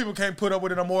then some people can't put up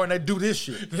with it no more, and they do this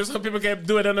shit. Some people can't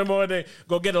do it anymore. They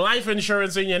go get a life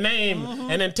insurance in your name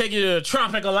and then take you to a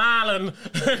tropical island.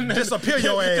 And disappear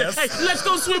your ass. Hey, let's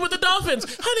go swim with the dolphins.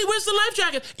 Honey, where's the life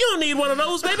jacket? You don't need one of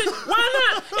those, baby.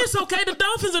 Why not? It's okay. The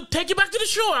dolphins will take you back to the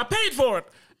shore. I paid for it.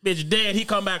 Bitch dead. He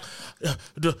come back.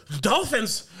 The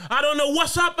dolphins. I don't know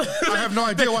what's up. I have no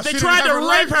idea why they she tried didn't to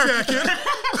have rape her life her.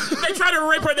 jacket. They tried to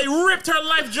rape her. They ripped her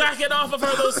life jacket off of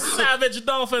her. Those savage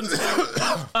dolphins.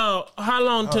 Oh, how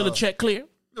long till the check clear?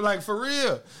 Like, for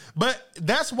real. But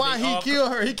that's why he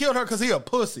killed her. He killed her because he a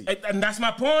pussy. And that's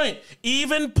my point.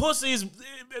 Even pussies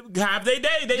have their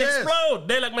day. They explode.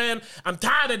 They're like, man, I'm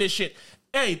tired of this shit.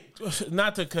 Hey,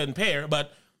 not to compare,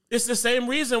 but it's the same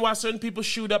reason why certain people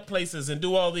shoot up places and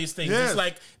do all these things. Yes. It's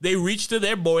like they reach to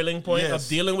their boiling point Yes. of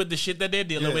dealing with the shit that they're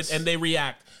dealing with, and they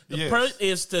react. The Yes. point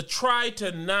is to try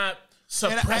to not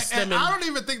suppress them. And I don't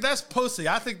even think that's pussy.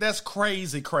 I think that's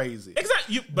crazy.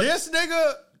 Exactly. This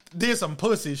nigga, did some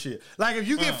pussy shit. Like if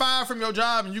you get fired from your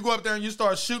job and you go up there and you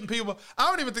start shooting people, I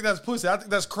don't even think that's pussy. I think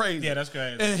that's crazy. Yeah, that's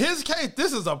crazy. In his case,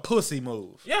 this is a pussy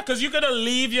move. Yeah, because you could have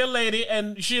leave your lady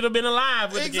and she'd have been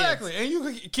alive with exactly. the kids. And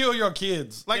you could kill your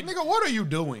kids. Like, nigga, what are you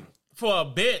doing? For a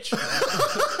bitch.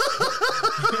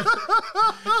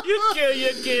 You kill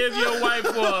your kids, your wife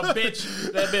for a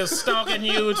bitch that been stalking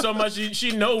you so much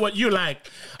she know what you like.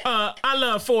 I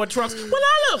love Ford trucks. Well,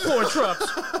 I love Ford trucks.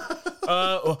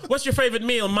 What's your favorite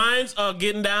meal? Mine's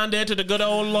getting down there to the good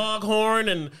old Longhorn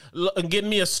and getting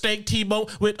me a steak T-bone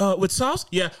with sauce.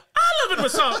 Yeah, I love it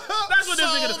with sauce. That's what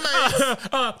this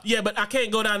nigga. Yeah, but I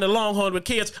can't go down to Longhorn with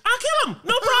kids. I'll kill him.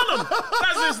 No problem.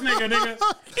 That's this nigga.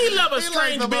 He love a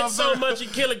strange bitch so much he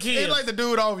kill a kid. He like the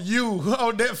dude on You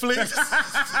on Netflix.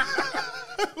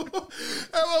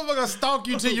 That motherfucker stalk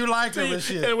you till you like him and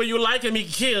shit. And when you like him, he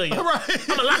kill you. Right.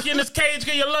 I'm gonna lock you in this cage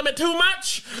because you love me too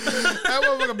much. That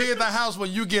motherfucker be at the house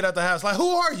when you get at the house. Like, who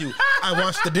are you? I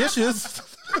wash the dishes.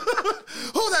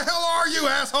 Who the hell are you,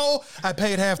 asshole? I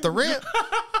paid half the rent.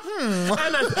 And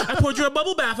I poured you a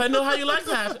bubble bath. I know how you like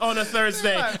that on a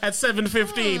Thursday at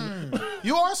 7:15.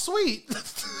 You are sweet.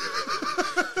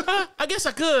 I guess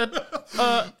I could.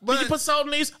 Did you put salt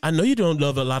in these? I know you don't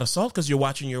love a lot of salt because you're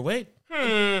watching your weight.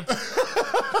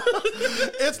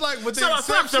 It's like with the so I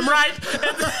fucked him right.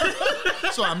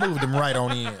 So I moved him right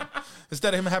on in.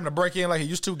 Instead of him having to break in like he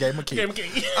used to, gave him a key.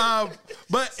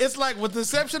 But it's like with the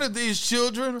exception of these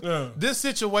children, this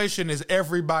situation is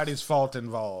everybody's fault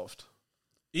involved.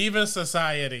 Even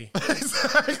society.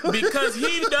 Exactly. Because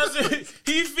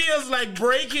he feels like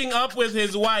breaking up with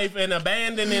his wife and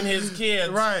abandoning his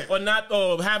kids. Right. Or not,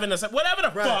 or having whatever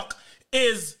the fuck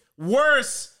is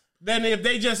worse than if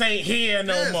they just ain't here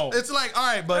no more. It's like,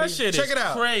 all right, buddy, that shit check is it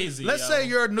out. Crazy. Let's say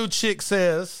your new chick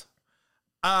says,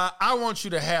 I want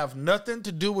you to have nothing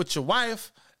to do with your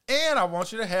wife, and I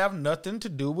want you to have nothing to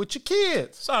do with your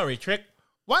kids. Sorry, Trick.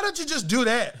 Why don't you just do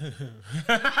that? I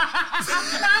was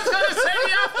going to say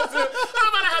the opposite.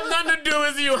 I'm going to have nothing to do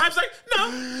with you. I was like, no,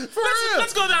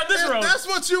 let's go down this road. That's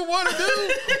what you want to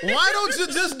do. Why don't you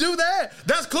just do that?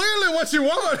 That's clearly what you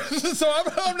want. So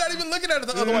I'm not even looking at it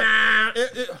the other way.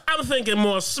 I'm thinking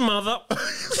more smother.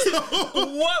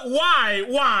 What?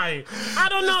 Why? I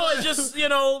don't know. It just,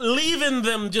 leaving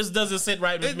them just doesn't sit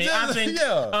right with me. I think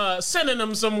sending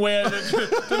them somewhere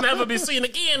to never be seen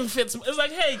again fits. It's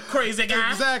like, hey, crazy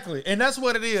guy. Exactly. And that's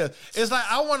what it is. It's like,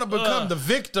 I want to become the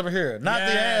victim here, not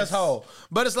the asshole.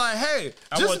 But it's like, hey,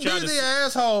 just be the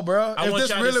asshole, bro. I want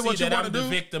this y'all really to see what you that want I'm to do? the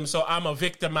victim, so I'm going to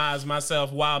victimize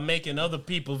myself while making other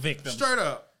people victims. Straight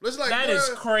up. It's like, that is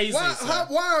crazy.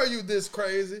 Why are you this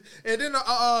crazy? And then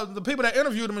the people that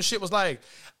interviewed him and shit was like,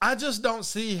 I just don't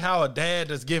see how a dad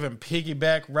that's giving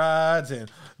piggyback rides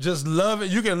and just love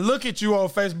it. You can look at you on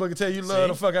Facebook and tell you love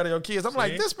the fuck out of your kids. I'm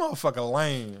like, this motherfucker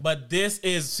lame. But this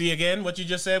is, see again, what you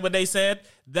just said, what they said?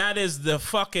 That is the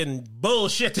fucking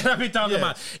bullshit that I be talking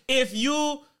about. If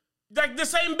you, like the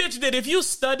same bitch did, if you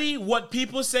study what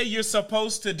people say you're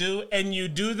supposed to do and you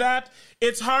do that,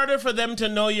 it's harder for them to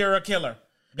know you're a killer.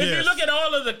 If you look at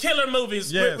all of the killer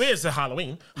movies, where's the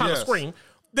Halloween? Halloween.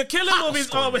 The killer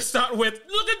movies always start with,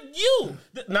 look at you.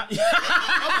 I'm going to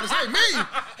say, me.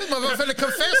 This motherfucker finna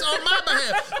confess on my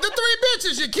behalf. The 3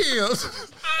 bitches you killed.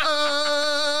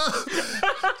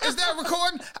 Is that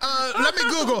recording? Let me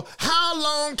Google. How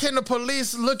long can the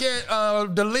police look at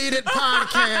deleted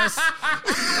podcasts?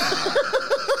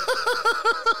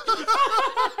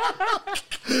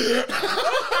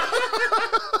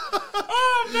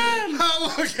 Oh, man. How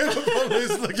long can the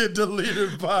police look at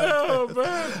deleted podcasts? Oh,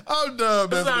 man. I'm done,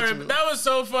 man. Sorry, that was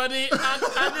so funny.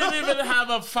 I didn't even have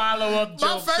a follow-up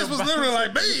joke. My face was literally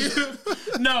like, me.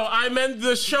 No, I meant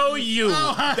the show you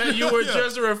that you were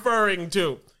just referring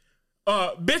to.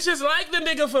 Bitches like the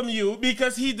nigga from You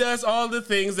because he does all the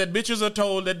things that bitches are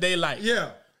told that they like.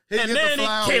 Yeah. And then he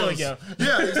kill you.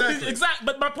 Yeah, exactly. Exactly.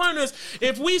 But my point is,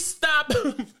 if we stop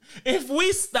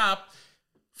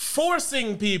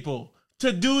forcing people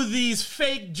to do these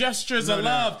fake gestures of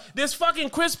love, this fucking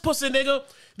Chris Pussy nigga,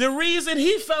 the reason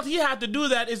he felt he had to do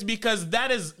that is because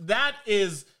that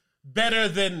is better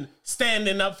than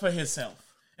standing up for himself.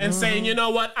 And saying, you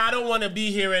know what, I don't want to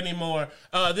be here anymore.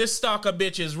 This stalker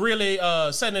bitch is really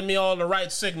sending me all the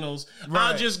right signals.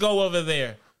 I'll just go over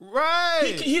there.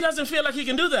 Right. He doesn't feel like he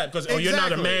can do that because, you're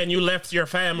not a man. You left your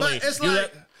family. But it's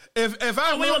like, if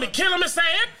I we want to kill him and say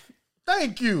it?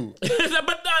 Thank you.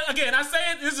 But again, I say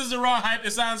it, this is the raw hype.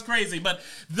 It sounds crazy. But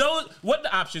what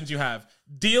the options you have?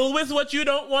 Deal with what you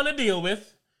don't want to deal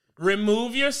with.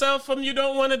 Remove yourself from you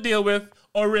don't want to deal with.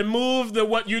 Or remove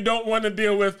what you don't want to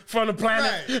deal with from the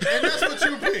planet. Right. And that's what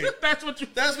you pick. That's what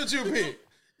you pick.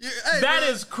 That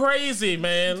is crazy,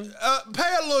 man.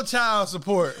 Pay a little child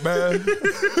support, man.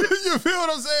 You feel what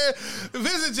I'm saying?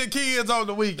 Visit your kids on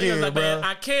the weekend, like, bro. Man,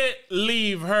 I can't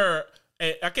leave her.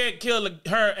 I can't kill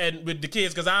her and with the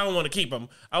kids because I don't want to keep them.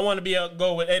 I want to be able to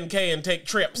go with NK and take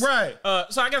trips. Right.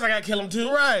 So I guess I got to kill them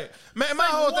too. Right. Man, my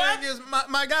whole thing is,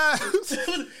 my guy.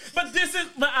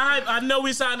 But I know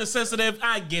we sound sensitive.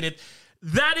 I get it.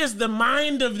 That is the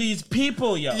mind of these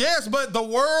people, yo. Yes, but the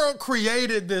world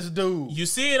created this dude. You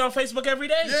see it on Facebook every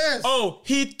day? Yes. Oh,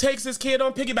 he takes his kid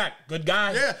on piggyback. Good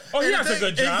guy. Yeah. Oh, he has a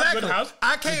good job. Exactly. Good house.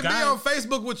 I can't be on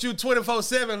Facebook with you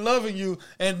 24/7 loving you,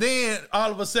 and then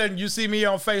all of a sudden you see me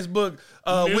on Facebook,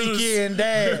 weekend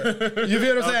dad. You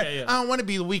feel what I'm saying? Yeah. I don't want to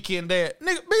be the weekend dad.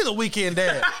 Nigga, be the weekend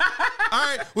dad. All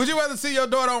right. Would you rather see your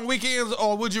daughter on weekends,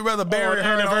 or would you rather bury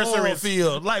her in an oil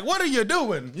field? Like, what are you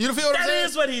doing? You feel what I'm saying? That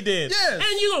is what he did. Yes.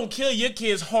 And you gonna kill your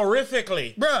kids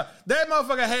horrifically. Bruh, that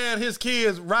motherfucker had his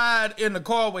kids ride in the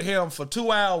car with him for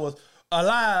 2 hours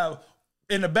alive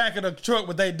in the back of the truck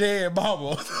with their dead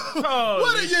mama.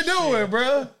 What are you doing,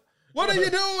 bruh? What are you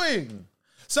doing?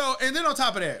 So, and then on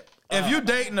top of that, if you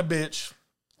dating a bitch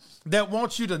that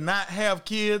wants you to not have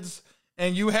kids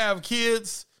and you have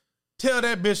kids, tell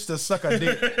that bitch to suck a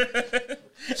dick.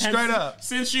 Straight up.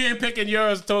 Since she ain't picking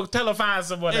yours, tell her find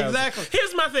someone else. Exactly.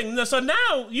 Here's my thing. So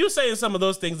now you saying some of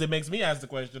those things that makes me ask the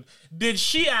question: did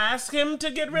she ask him to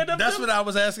get rid of That's them? what I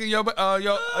was asking your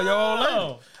old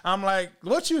lady. I'm like,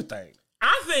 what you think?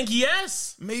 I think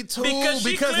yes. Me too. Because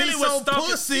he's so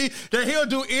pussy that he'll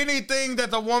do anything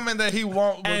that the woman that he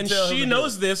wants. And she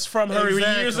knows this from her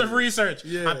years of research.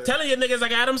 Yeah. I'm telling you, niggas,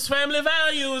 like Adam's Family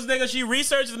Values, nigga. She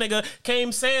researched the nigga,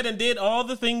 came, said, and did all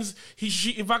the things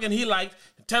he liked.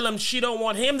 Tell him she don't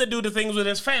want him to do the things with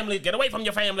his family. Get away from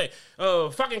your family.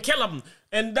 Fucking kill him.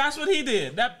 And that's what he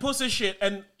did. That pussy shit.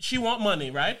 And she want money,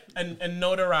 right? And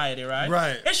notoriety, right?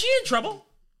 Right. Is she in trouble?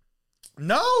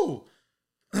 No.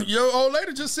 Your old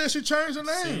lady just said she changed her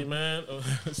name.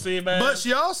 See, man. But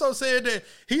she also said that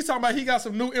he's talking about he got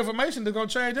some new information that's going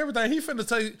to change everything. He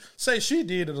finna say she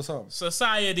did it or something.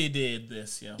 Society did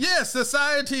this, yo. Yes,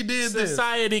 society did this.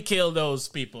 Society killed those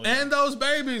people. And those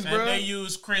babies, bro. And they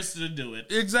used Chris to do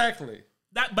it. Exactly.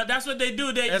 But that's what they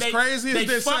do. They crazy they as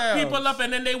this fuck sounds. people up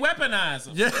and then they weaponize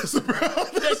them. Yes, bro.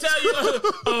 They tell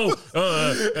you,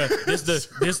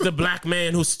 this the black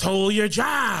man who stole your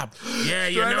job. Yeah,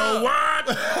 you Straight know up.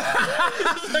 what?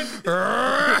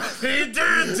 He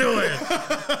did do it.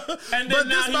 And then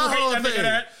now you hate that nigga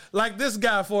that. Like this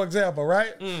guy, for example,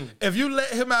 right? If you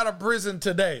let him out of prison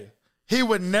today, he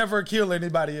would never kill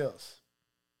anybody else.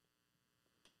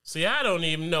 See, I don't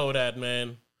even know that,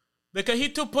 man. Because he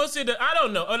too pussy to, I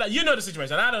don't know. You know the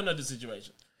situation. I don't know the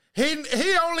situation.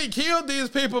 He only killed these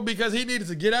people because he needed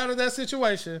to get out of that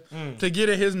situation to get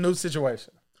in his new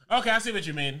situation. Okay, I see what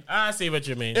you mean.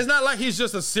 It's not like he's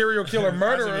just a serial killer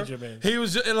murderer. I see what you mean. He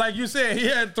was just, like you said, he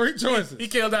had three choices. He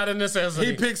killed out of necessity.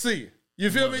 He picked C.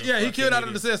 You feel me? Yeah, he killed out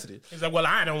of necessity. He's like, well,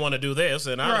 I don't want to do this,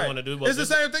 and I don't want to do. It's the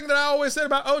same thing that I always said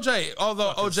about OJ.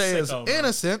 Although OJ is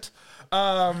innocent.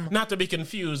 Not to be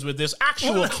confused with this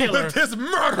actual killer. This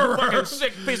murderer. Fucking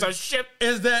sick piece of shit.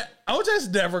 Is that OJ's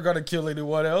never going to kill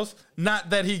anyone else. Not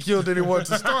that he killed anyone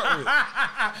to start with.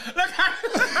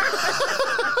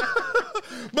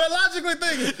 But logically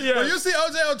thinking, when you see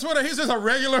OJ on Twitter, he's just a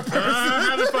regular person.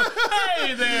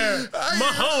 Hey there,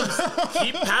 Mahomes.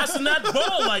 Keep passing that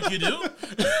ball like you do.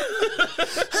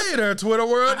 Hey there, Twitter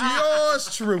world.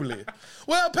 Yours truly.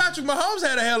 Well, Patrick Mahomes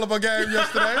had a hell of a game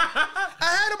yesterday. I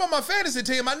had him on my fantasy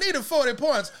team. I needed 40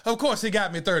 points. Of course, he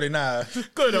got me 39.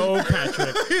 Good old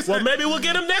Patrick. Well, maybe we'll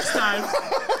get him next time.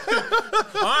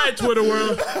 All right, Twitter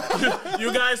world.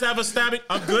 You guys have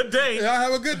a good day. Y'all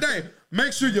have a good day.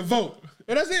 Make sure you vote.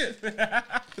 And that's it.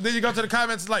 And then you go to the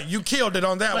comments like, you killed it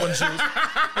on that one, Juice.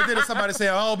 And then somebody say,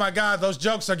 oh my God, those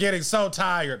jokes are getting so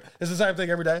tired. It's the same thing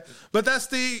every day. But that's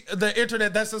the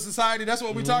internet, that's the society, that's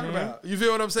what we're talking about. You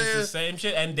feel what I'm saying? It's the same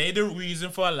shit. And they the reason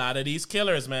for a lot of these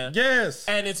killers, man. Yes.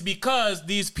 And it's because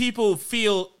these people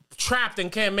feel trapped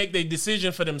and can't make their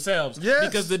decision for themselves. Yes.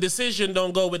 Because the decision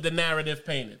don't go with the narrative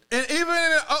painted. And even,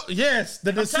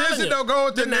 the decision don't go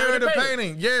with the narrative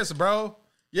painting. Yes, bro.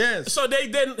 Yes. So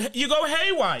you go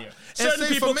haywire. Certain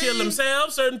people kill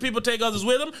themselves. Certain people take others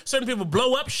with them. Certain people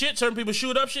blow up shit. Certain people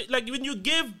shoot up shit. Like when you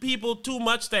give people too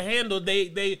much to handle,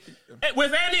 they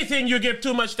with anything you give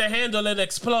too much to handle, it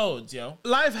explodes, yo.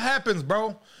 Life happens,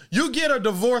 bro. You get a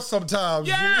divorce sometimes.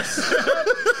 Yes.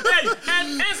 Hey,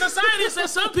 and society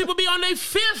says some people be on their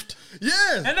fifth.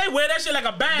 Yes. And they wear that shit like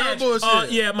a badge. No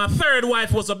bullshit. Yeah, my third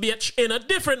wife was a bitch in a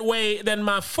different way than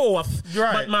my fourth.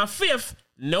 Right. But my fifth,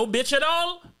 no bitch at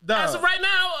all. No. As of right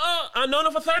now, I've known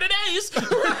her for 30 days.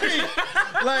 Right.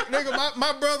 Like, nigga,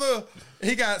 my brother,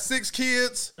 he got 6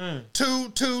 kids,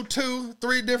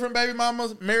 3 different baby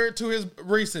mamas, married to his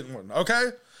recent one, okay?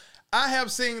 I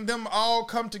have seen them all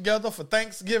come together for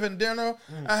Thanksgiving dinner.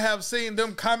 I have seen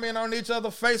them comment on each other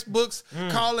Facebooks,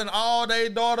 calling all their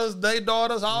daughters,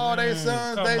 all their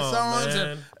sons,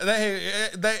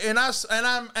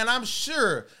 and I'm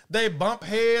sure they bump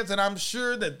heads, and I'm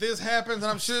sure that this happens,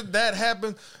 and I'm sure that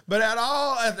happens. But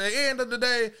at the end of the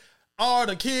day, all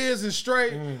the kids is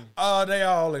straight. Are they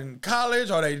all in college?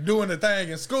 Are they doing the thing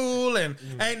in school? And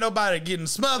ain't nobody getting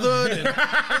smothered. And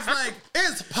it's like,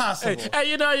 it's possible. Hey,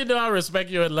 you know, I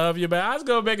respect you and love you, man. I was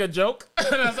going to make a joke. I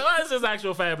said, oh, this is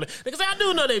actual family. Because I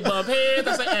do know they bump heads.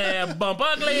 I said, bump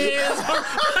uglies. I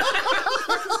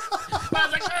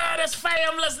was like, this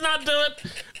fam, let's not do it.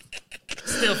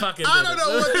 Still fucking I don't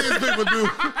know what these people do.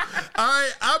 All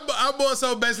right, I'm more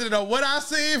so basing it on what I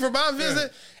see from my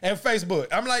visit and Facebook.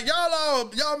 I'm like, y'all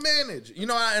manage. You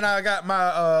know, I got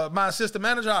my assistant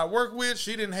manager I work with.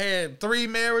 She done had 3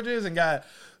 marriages and got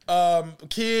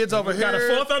kids over here. Got a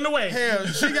 4th on the way. Hell,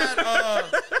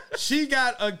 she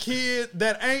got a kid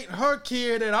that ain't her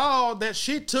kid at all that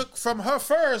she took from her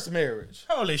first marriage.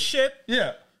 Holy shit.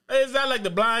 Yeah. Is that like the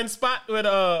blind spot with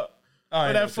with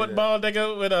that football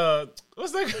nigga with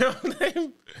what's that girl's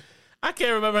name? I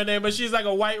can't remember her name, but she's like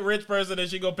a white rich person, and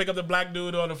she go pick up the black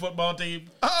dude on the football team.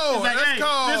 Oh, like, that's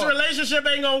called... This relationship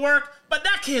ain't gonna work, but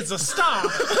that kid's a star.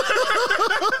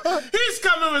 He's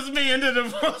coming with me into the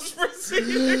divorce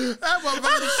proceedings. That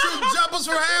motherfucker shoot jumpers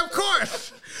from half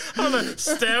court. I'm like,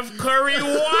 Steph Curry,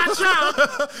 watch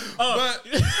out.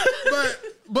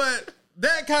 But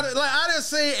that kind of, like, I done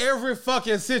seen every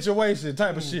fucking situation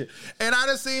type of shit. And I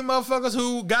done seen motherfuckers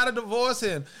who got a divorce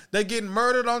and they getting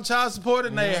murdered on child support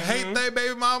and they hate their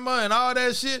baby mama and all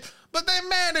that shit, but they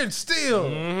manage still.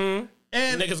 And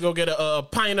niggas go get a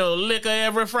pint of liquor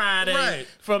every Friday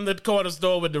from the corner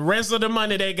store with the rest of the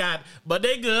money they got, but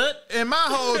they good. And my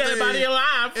whole thing, everybody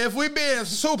alive. If we being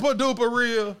super duper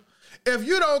real, if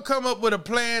you don't come up with a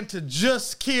plan to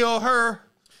just kill her,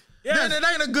 then it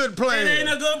ain't a good plan. It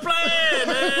ain't a good plan,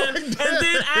 man. And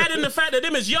then add in the fact that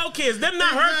them is your kids. Them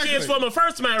not her kids from a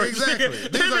first marriage. Exactly.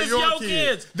 Them is your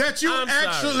kids. That you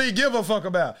actually give a fuck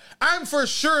about. I'm for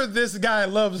sure this guy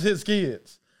loves his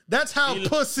kids. That's how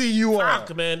pussy you are.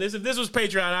 Fuck, man. This was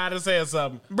Patreon. I had to say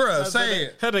something. Bruh, say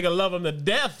it. That nigga love him to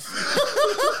death.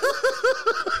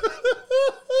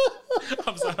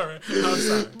 I'm sorry.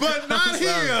 But not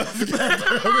here.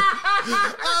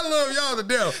 I love y'all to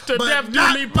death. To death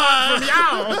do me part from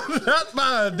y'all. Not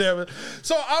mine, damn it.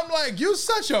 So I'm like, you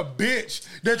such a bitch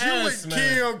that you would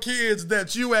kill kids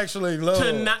that you actually love.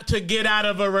 To get out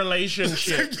of a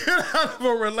relationship. To get out of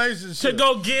a relationship. To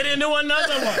go get into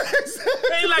another one.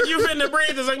 Ain't like you finna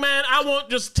breathe. It's like, man, I want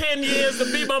just 10 years to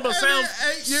be by myself.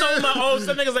 So my old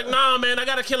stuff. Niggas like, nah, man, I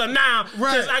gotta kill her now.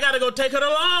 Because I gotta go take her to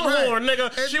Longhorn,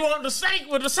 nigga. And she want the steak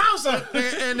with the salsa.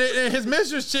 And his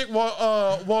mistress chick want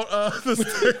the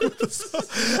steak with the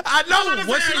salsa. I know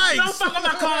what she likes. Don't fuck up my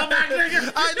callback,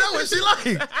 nigga. I know what she likes.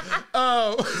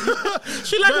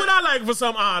 She like what I like for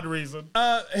some odd reason.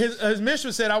 His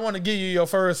mistress said, I want to give you your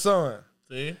first son.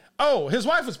 See? Oh, his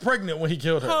wife was pregnant when he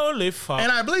killed her. Holy fuck.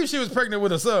 And I believe she was pregnant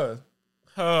with a son.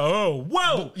 Oh,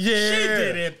 whoa. Yeah. She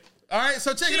did it. All right,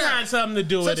 so check it out. She had something to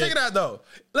do with it. So check it out, though.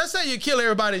 Let's say you kill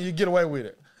everybody and you get away with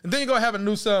it. And then you go have a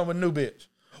new son with a new bitch.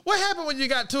 What happened when you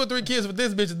got 2 or 3 kids with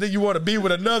this bitch and then you want to be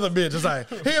with another bitch? It's like,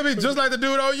 he'll be just like the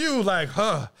dude on you. Like,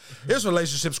 this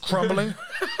relationship's crumbling.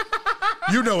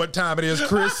 You know what time it is,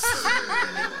 Chris.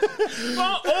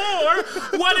 Or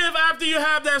what if after you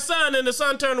have that son and the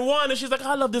son turned 1 and she's like,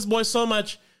 I love this boy so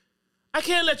much. I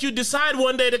can't let you decide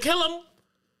one day to kill him.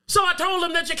 So I told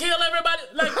him that you kill everybody.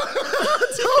 Like,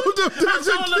 I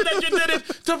told him that you did it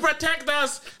to protect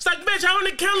us. It's like, bitch, I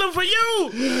only killed him for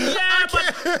you. Yeah,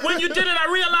 but when you did it, I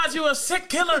realized you were a sick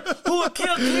killer who would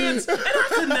kill kids. And I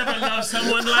could never love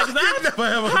someone like that.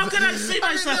 How could I see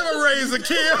myself? I never raise a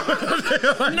kid.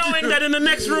 Knowing that in the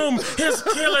next room, his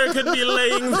killer could be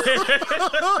laying there.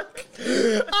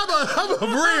 I'm a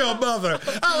real mother.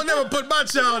 I will never put my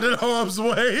child in harm's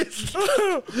way.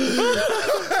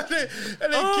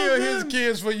 And they kill his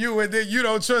kids for you, and then you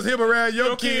don't trust him around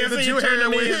your kids that you had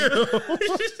with him.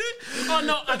 Oh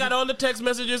no, I got all the text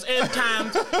messages and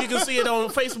times. You can see it on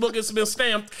Facebook. It's been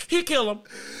stamped. He killed him.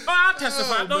 Oh, I'll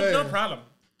testify. No problem.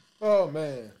 Oh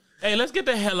man. Hey, let's get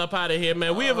the hell up out of here,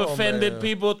 man. We have offended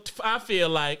people, I feel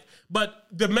like. But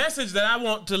the message that I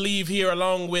want to leave here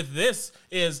along with this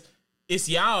is, it's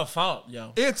y'all fault,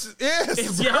 yo. It's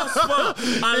y'all's fault.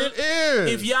 It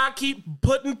is. If y'all keep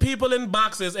putting people in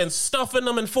boxes and stuffing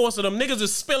them and forcing them, niggas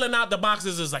is spilling out the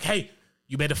boxes. It's like, hey,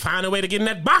 You better find a way to get in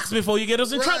that box before you get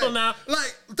us in trouble now.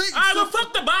 Like,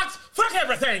 fuck the box, fuck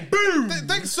everything. Boom.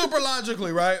 Think super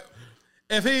logically, right?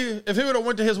 If he would have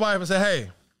went to his wife and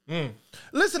said, hey,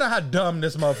 listen to how dumb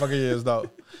this motherfucker is, though.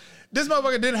 This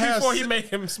motherfucker didn't have before he made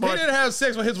him smart. He didn't have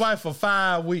sex with his wife for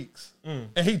 5 weeks, and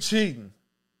he cheating.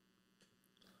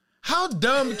 How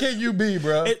dumb can you be,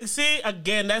 bro? See,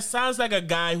 again, that sounds like a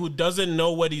guy who doesn't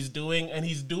know what he's doing, and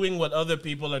he's doing what other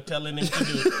people are telling him to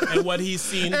do, and what he's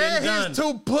seen been done. He's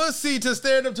too pussy to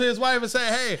stand up to his wife and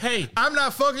say, hey, I'm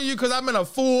not fucking you because I'm in a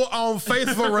full-on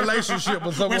faithful relationship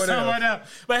with someone else.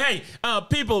 But hey,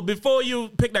 people, before you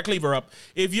pick that cleaver up,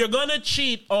 if you're going to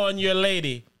cheat on your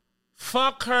lady,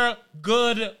 fuck her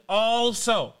good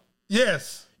also.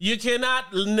 Yes. You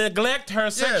cannot neglect her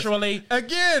sexually. Yes.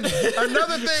 Again,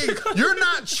 another thing, you're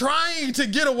not trying to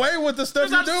get away with the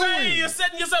stuff you're doing. You're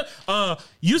setting yourself.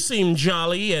 You seem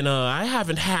jolly, and I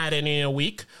haven't had any in a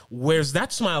week. Where's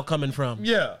that smile coming from?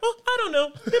 Yeah. Oh, I don't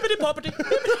know. Bippity-poppity.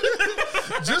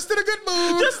 Just in a good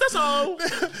mood. Just that's all.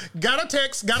 Got a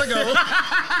text, gotta go.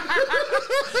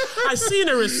 I seen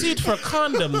a receipt for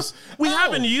condoms. We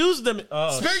haven't used them.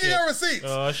 Speaking of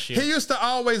receipts, shit. He used to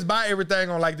always buy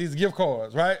everything on like these gift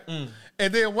cards, right?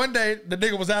 And then one day the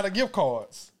nigga was out of gift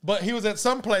cards, but he was at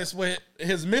some place with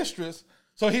his mistress,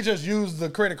 so he just used the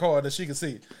credit card that she could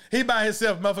see. He by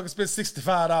himself, motherfucker, spent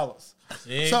 $65.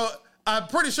 So I'm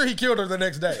pretty sure he killed her the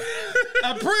next day.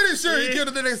 I'm pretty sure he killed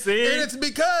her the next day. And it's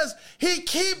because he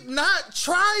keep not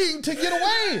trying to get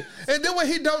away. And then when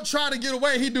he don't try to get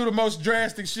away, he do the most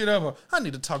drastic shit ever. I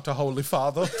need to talk to Holy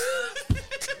Father.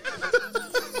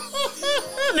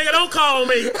 Nigga, don't call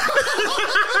me.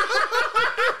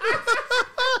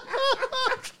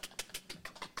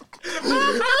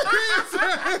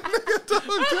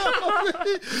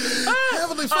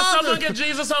 Heavenly Father. Someone get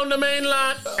Jesus on the main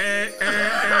line.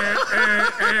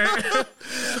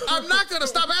 I'm not going to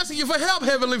stop asking you for help,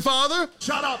 Heavenly Father.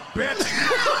 Shut up, bitch.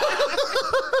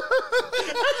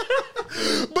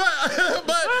 but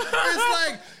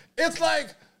it's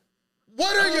like,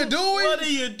 what are you doing? What are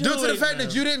you doing? Due to the fact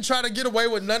that you didn't try to get away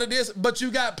with none of this, but you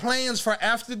got plans for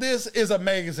after this is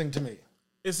amazing to me.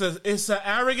 It's an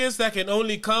arrogance that can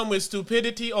only come with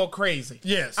stupidity or crazy.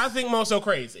 Yes. I think more so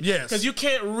crazy. Yes. Because you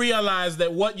can't realize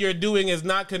that what you're doing is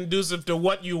not conducive to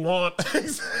what you want.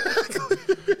 Exactly.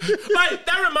 Like,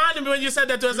 that reminded me when you said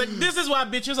that to us. Like, this is why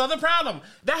bitches are the problem.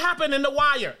 That happened in The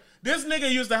Wire. This nigga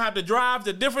used to have to drive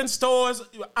to different stores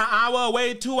an hour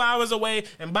away, 2 hours away,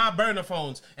 and buy burner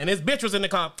phones. And his bitch was in the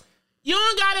car. You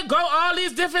don't gotta go all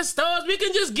these different stores. We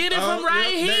can just get it from right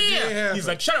here. He's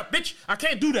like, shut up, bitch. I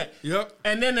can't do that. Yep.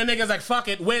 And then the nigga's like, fuck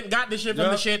it. Went, got the shit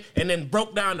from the shit, and then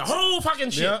broke down the whole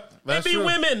fucking shit. Yep, It be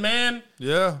women, man.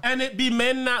 Yeah. And it be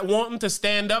men not wanting to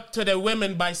stand up to their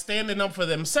women by standing up for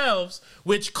themselves,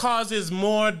 which causes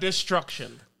more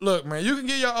destruction. Look, man, you can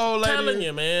give your old lady. I'm telling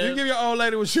you, man. You can give your old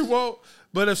lady what she want,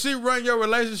 but if she run your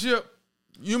relationship,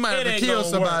 you might have to kill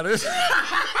somebody.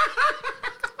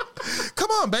 Come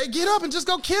on, babe, get up and just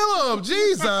go kill him.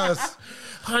 Jesus.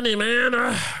 Honey, man,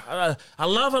 I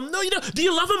love him. No, you don't. Do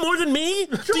you love him more than me?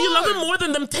 Do you love him more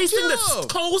than them tasting the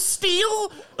cold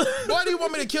steel? Why do you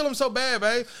want me to kill him so bad,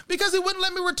 babe? Because he wouldn't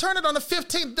let me return it on the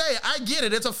 15th day. I get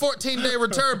it. It's a 14-day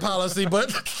return policy,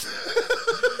 but...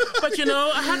 But, you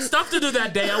know, I had stuff to do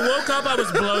that day. I woke up, I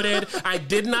was bloated. I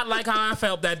did not like how I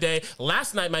felt that day.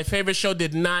 Last night, my favorite show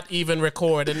did not even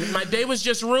record, and my day was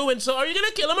just ruined. So are you going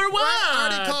to kill him or what? I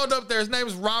already called up there. His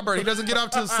name's Robert. He doesn't get off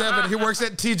till 7. He works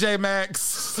at TJ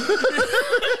Maxx.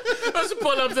 Let's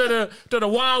pull up to the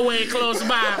Huawei close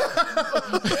by.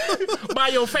 Buy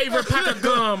your favorite pack of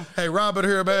gum. Hey, Robert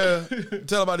here, man.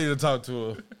 Tell him I need to talk to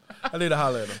him. I need to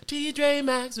holler at him. TJ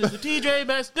Maxx, Mr. TJ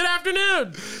Maxx. Good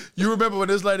afternoon. You remember when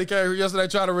this lady came here yesterday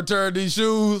trying to return these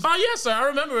shoes? Oh, yes, sir. I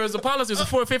remember it was a policy. It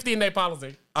was a 15-day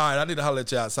policy. All right, I need to holler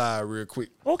at you outside real quick.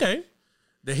 Okay.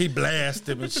 Then he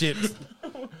blasted him and shit.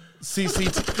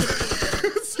 CCTVs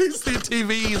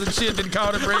and shit that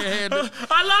caught him red-handed.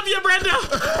 I love you, Brenda.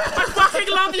 I fucking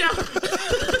love you.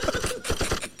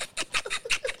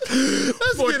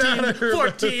 Let's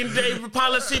 14-day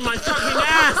policy, my fucking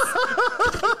ass.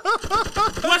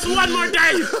 What's one more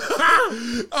day?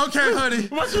 Huh? Okay, honey.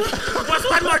 What's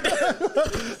one more day?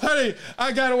 Honey,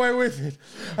 I got away with it.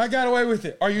 I got away with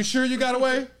it. Are you sure you got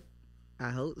away? I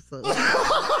hope so.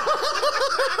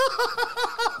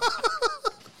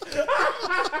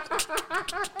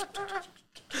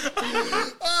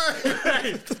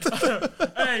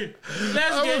 Hey,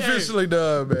 I'm officially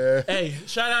done, man. Hey,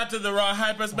 shout out to the Raw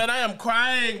Hypers, man. I am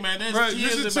crying, man. There's Right, tears you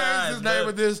should in my change eyes, the name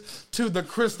of this to the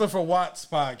Christopher Watts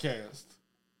podcast.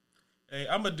 Hey,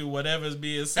 I'm gonna do whatever's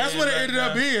being said. That's what it ended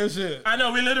up being, shit. I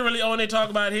know, we literally only talk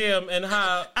about him and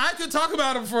how... I could talk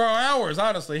about him for hours,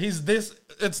 honestly.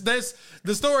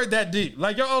 The story that deep.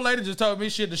 Like, your old lady just told me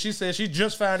shit that she said she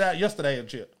just found out yesterday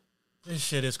and shit. This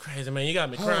shit is crazy, man. You got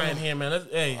me crying here, man.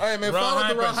 Hey, man, follow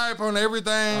the Raw Hype on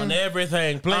everything. On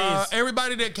everything, please.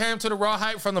 Everybody that came to the Raw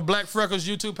Hype from the Black Freckles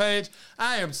YouTube page,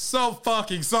 I am so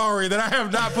fucking sorry that I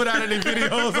have not put out any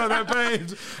videos on that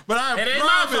page. But I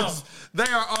promise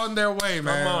they are on their way,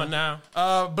 man. Come on now.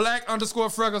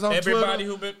 Black_Freckles on everybody Twitter.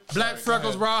 Who been, Black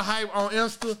Freckles Raw Hype on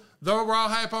Insta. The Raw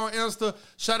Hype on Insta.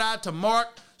 Shout out to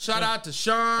Mark. Shout out to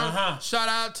Sean. Shout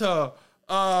out to...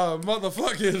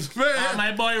 motherfuckers, man.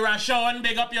 My boy Rashawn,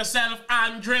 big up yourself.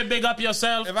 Andre, big up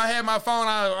yourself. If I had my phone,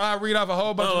 I'd read off a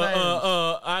whole bunch of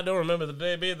names. I don't remember the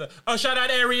name either. Oh, shout out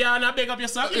Ariana, big up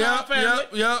yourself.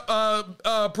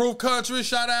 Proof Country,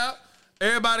 shout out.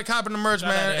 Everybody copping the merch,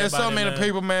 man. It's so many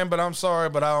people, man, but I'm sorry,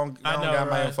 but I don't got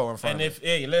my info in front of me.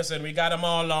 Hey, listen, we got them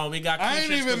all on. We got. I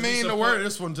ain't even mean to wear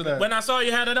this one today. When I saw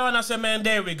you had it on, I said, man,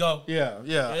 there we go. Yeah.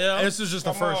 This is just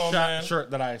the first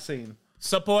shirt that I seen.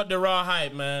 Support the Raw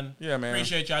Hype, man. Yeah, man.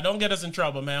 Appreciate y'all. Don't get us in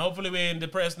trouble, man. Hopefully we ain't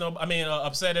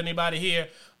upset anybody here.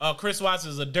 Chris Watts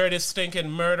is a dirty, stinking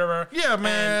murderer. Yeah,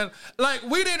 man. Like,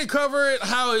 we didn't cover it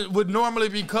how it would normally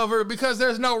be covered because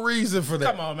there's no reason for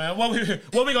that. Come on, man. What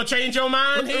we gonna change your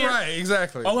mind here? Right,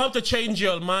 exactly. I'll have to change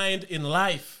your mind in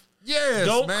life. Yes,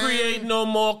 Don't man. create no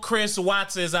more Chris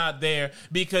Wattses out there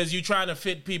because you're trying to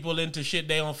fit people into shit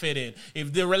they don't fit in.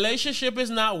 If the relationship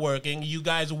is not working, you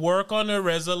guys work on a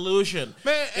resolution.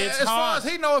 Man, as far as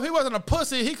he know, if he wasn't a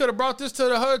pussy, he could have brought this to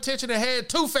her attention and had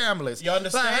 2 families. You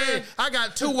understand? Like, hey, I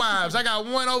got 2 wives. I got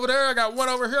one over there. I got one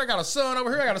over here. I got a son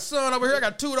over here. I got a son over here. I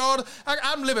got 2 daughters.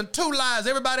 I'm living 2 lives.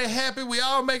 Everybody happy. We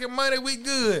all making money. We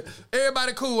good.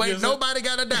 Everybody cool. Ain't nobody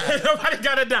got to die. Nobody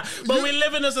got to die. But we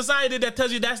live in a society that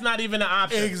tells you that's not even an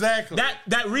option. Exactly.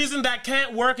 That reason that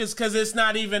can't work is because it's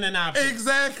not even an option.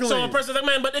 Exactly. So a person's like,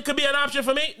 man, but it could be an option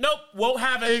for me. Nope, won't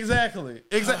have it. Exactly.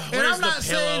 And I'm not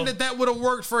saying that would have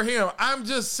worked for him. I'm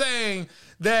just saying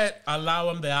that allow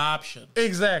him the option.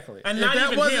 Exactly. And not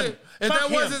even him. If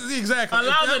that wasn't exactly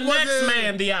allow the next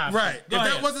man the option. Right. If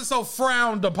that wasn't so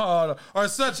frowned upon or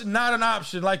such not an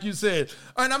option, like you said.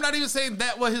 And I'm not even saying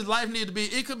that what his life needed to be.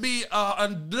 It could be a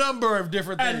number of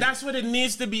different things. And that's what it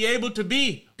needs to be able to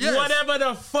be. Yes. Whatever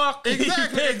the fuck.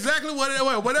 Exactly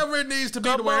whatever it needs to be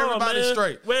to where everybody's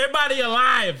straight. Where everybody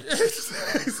alive.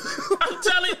 I'm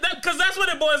telling you, because that's what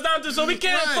it boils down to. So we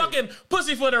can't fucking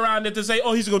pussyfoot around it to say,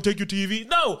 oh, he's going to take your TV.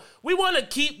 No, we want to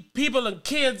keep people and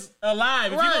kids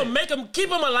alive. If you're going to make them, keep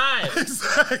them alive.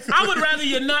 Exactly. I would rather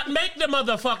you not make the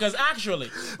motherfuckers,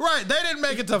 actually. Right. They didn't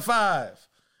make it to 5.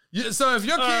 So if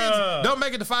your kids don't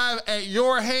make it to 5 at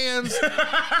your hands,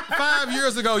 5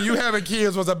 years ago, you having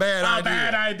kids was a bad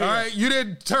idea. All right? You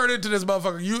didn't turn into this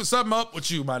motherfucker. Something up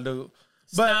with you, my dude.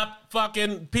 Stop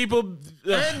fucking people.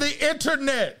 And the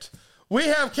internet. We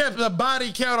have kept a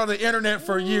body count on the internet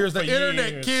for years. The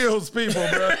internet kills people,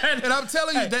 bro. And I'm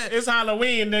telling you that. It's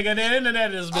Halloween, nigga. The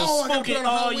internet has been spooky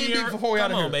all year. Before we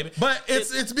Come on, baby. But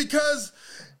it's because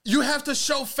you have to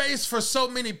show face for so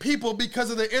many people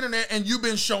because of the internet, and you've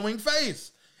been showing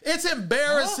face. It's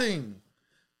embarrassing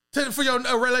for your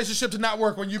relationship to not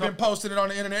work when you've been posting it on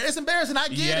the internet. It's embarrassing. I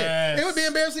get it. It would be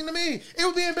embarrassing to me. It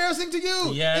would be embarrassing to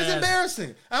you. Yes. It's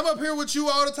embarrassing. I'm up here with you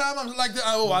all the time. I'm like,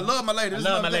 oh, I love my lady. I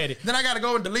love my lady. Then I got to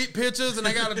go and delete pictures, and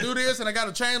I got to do this, and I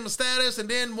got to change my status, and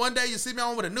then one day you see me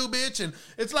on with a new bitch, and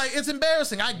it's like, it's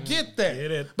embarrassing. I get that. Get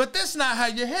it. But that's not how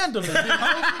you handle it.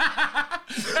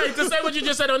 Hey, to say what you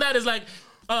just said on that is like,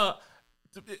 I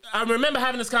remember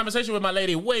having this conversation with my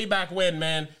lady way back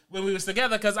when we was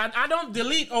together, because I don't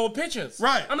delete old pictures.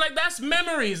 Right. I'm like, that's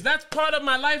memories. That's part of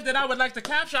my life that I would like to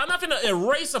capture. I'm not going to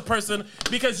erase a person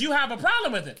because you have a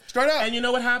problem with it. Straight up. And you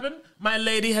know what happened? My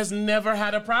lady has never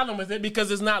had a problem with it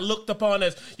because it's not looked upon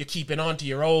as you're keeping on to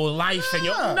your old life. And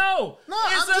you're, no,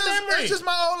 it's a memory. It's just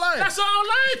my old life. That's all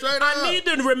life. Straight I up. need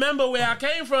to remember where I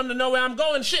came from to know where I'm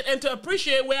going, and to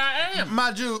appreciate where I am.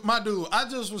 My dude, I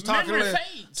just was talking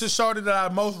to shorty that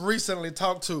I most recently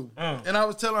talked to. And I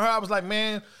was telling her, I was like,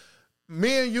 man,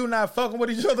 me and you not fucking with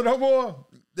each other no more.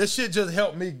 This shit just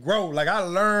helped me grow. Like, I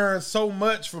learned so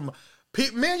much from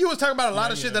me and you was talking about a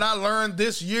lot of shit that I learned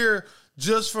this year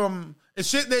just from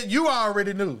shit that you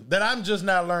already knew that I'm just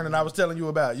not learning. I was telling you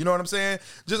about. You know what I'm saying?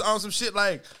 Just on some shit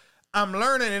like I'm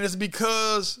learning, and it's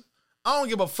because I don't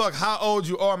give a fuck how old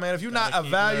you are, man. If you're not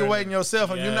evaluating yourself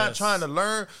and you're not trying to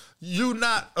learn, you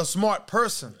not a smart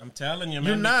person. I'm telling you,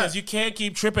 man, because you can't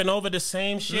keep tripping over the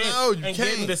same shit and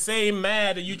getting the same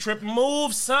mad and you trip.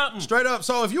 Move something. Straight up.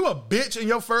 So if you a bitch in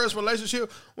your first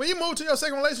relationship, when you move to your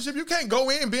second relationship, you can't go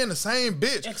in being the same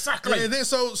bitch. Exactly. And then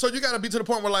so you got to be to the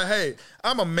point where like, hey,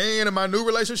 I'm a man in my new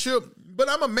relationship, but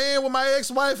I'm a man with my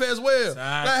ex-wife as well.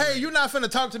 Exactly. Like, hey, you're not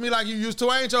finna talk to me like you used to.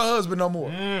 I ain't your husband no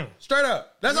more. Straight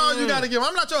up. That's all you got to give.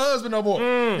 I'm not your husband no more.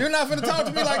 You're not finna talk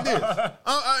to me like this.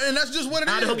 And that's just what it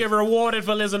is. I don't get rewarded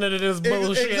for listening to this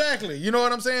bullshit. Exactly. You know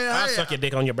what I'm saying? I'll suck your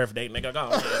dick on your birthday, nigga. Go on.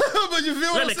 But you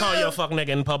feel what I'm saying? Let me call you a fuck nigga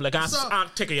in public. I'll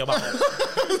tickle your balls.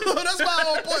 That's my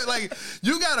whole point. Like,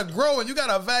 you got to grow and you got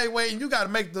to evaluate and you got to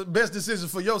make the best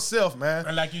decisions for yourself, man.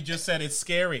 And like you just said, it's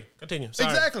scary. Continue. Sorry.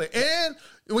 Exactly. And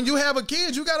when you have a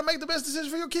kid, you got to make the best decision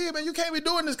for your kid, man. You can't be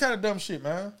doing this kind of dumb shit,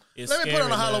 man. Let me put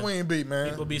on a Halloween beat, man.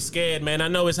 People be scared, man. I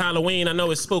know it's Halloween. I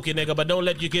know it's spooky, nigga, but don't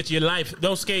let you get your life.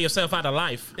 Don't scare yourself out of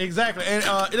life. Exactly. And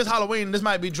it is Halloween. This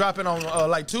might be dropping on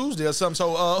like Tuesday or something.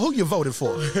 So who you voted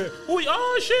for?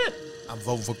 Oh, shit. I'm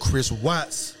voting for Chris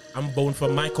Watts. I'm voting for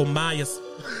Michael Myers.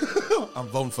 I'm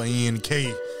voting for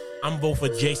NK. I'm voting for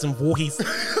Jason Voorhees.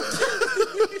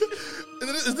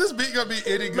 Is this beat gonna be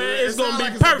any good? Man, it's gonna be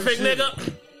like perfect, nigga.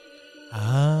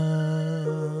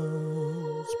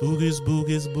 Spooky,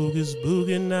 spooky, spooky,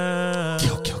 spooky night.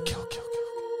 Kill.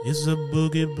 It's a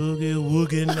boogie, boogie,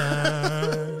 woogie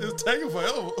night. It's taking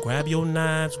forever. Grab your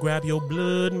knives, grab your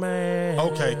blood, man.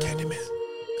 Okay, Candyman.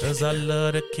 Cause I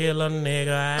love to kill a nigga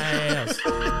ass.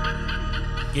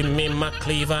 Give me my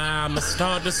cleaver, I'ma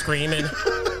start to screaming.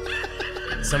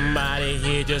 Somebody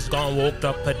here just gone woke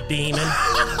up a demon.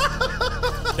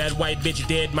 That white bitch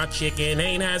dead, my chicken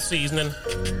ain't had seasoning.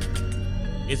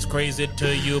 It's crazy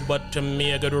to you, but to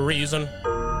me a good reason.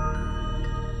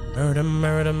 Murder,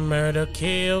 murder, murder,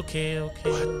 kill, kill,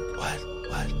 kill. What?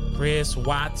 Chris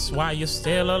Watts, why you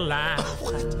still alive?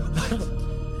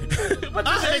 What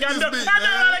I hate this beat,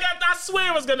 I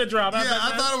swear it was gonna drop. Yeah,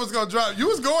 I thought it was gonna drop. You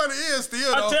was going in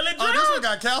still, though. Until it dropped. This one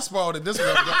got Casper on it. This one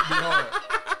gonna be hard.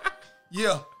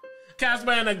 Yeah.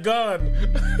 Casper and a gun.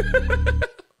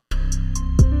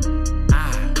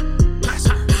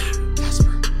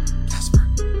 Casper.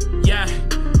 Yeah.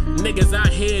 Niggas out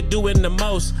here doing the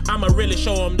most. I'ma really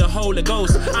show them the Holy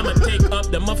Ghost. I'ma take up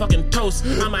the motherfucking toast.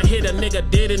 I'ma hit a nigga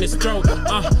dead in his throat.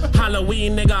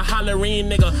 Halloween nigga, Halloween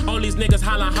nigga. All these niggas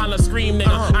holla, holla, scream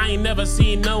nigga. I ain't never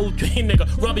seen no dream nigga.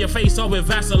 Rub your face off with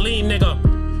Vaseline nigga.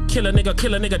 Kill a nigga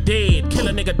dead. Kill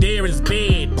a nigga dead in his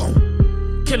bed.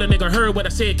 Kill a nigga, heard what I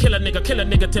said. Kill a nigga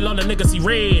till all the niggas see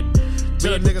red.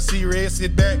 Till a nigga see red,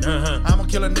 sit back. I'ma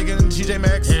kill a nigga in TJ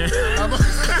Maxx. I'm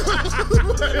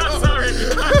sorry.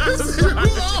 You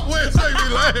always make me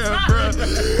laugh, bro.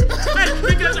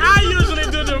 Because I usually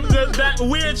do that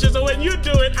weird shit, so when you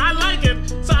do it, I like it.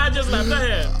 So I just left. Go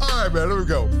ahead. All right, man, let me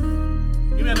go.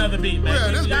 Give me another beat, man.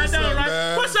 Yeah, this beat's up, right?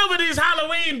 man. What's up with these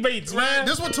Halloween beats, man?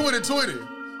 This one 2020.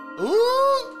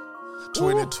 Ooh.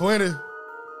 2020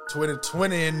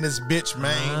 in this bitch,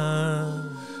 man.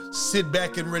 Sit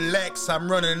back and relax.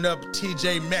 I'm running up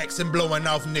TJ Maxx and blowing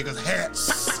off niggas'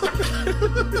 hats.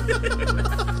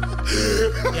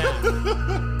 Yeah.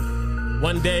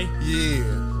 One day,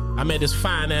 I met this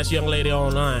fine-ass young lady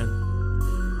online.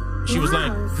 She was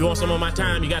like, if you want some of my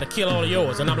time, you gotta kill all of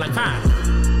yours. And I'm like, fine.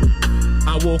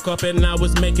 I woke up and I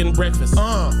was making breakfast.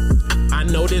 I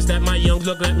noticed that my young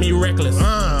looked at me reckless.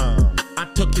 I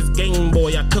took his Game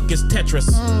Boy, I took his Tetris.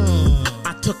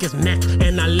 I took his neck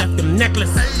and I left him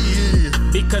necklace.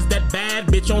 Because that bad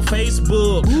bitch on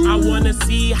Facebook, I wanna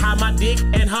see how my dick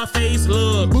and her face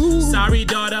look. Sorry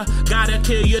daughter, gotta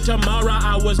kill you tomorrow.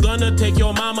 I was gonna take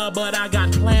your mama, but I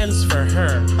got plans for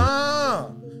her.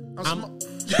 I'm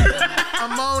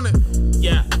on it.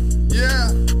 Yeah.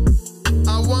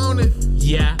 I want it.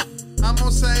 Yeah. I'm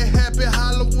gonna say happy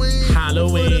Halloween.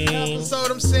 Halloween. For the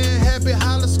episode, I'm saying happy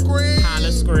Holla Scream.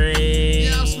 Holla Scream.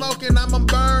 Yeah, I'm smoking, I'ma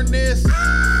burn this.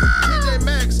 TJ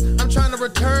Maxx, I'm trying to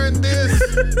return this.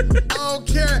 I don't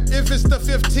care if it's the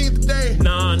 15th day.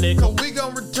 Nah, nigga. Cause we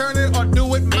gon' return it or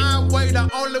do it my way. The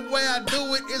only way I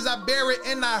do it is I bury it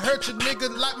and I hurt you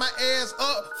niggas, lock my ass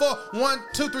up for 1,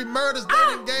 2, 3 murders. They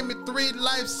done gave me 3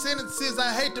 life sentences.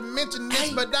 I hate to mention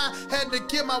this, but I had to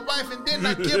kill my wife and then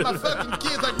I killed my fucking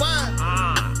kids. Like, why?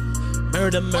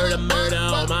 Murder on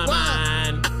my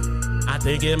mind. I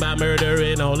thinking about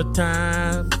murdering all the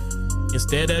time.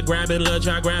 Instead of grabbing lunch,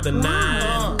 I grab the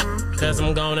 9. Cause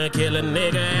I'm gonna kill a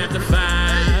nigga after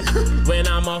 5. When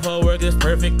I'm off of work, it's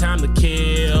perfect time to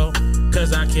kill.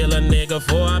 Cause I kill a nigga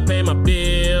before I pay my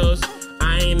bills.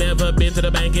 I ain't never been to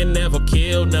the bank and never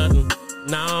killed nothing.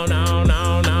 No.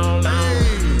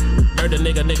 Murder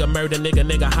nigga, murder,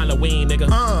 nigga, Halloween, nigga.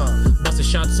 Busting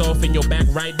shots off in your back,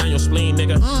 right down your spleen,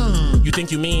 nigga. You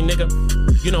think you mean, nigga?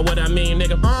 You know what I mean,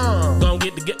 nigga? Gon'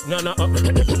 get the get. No.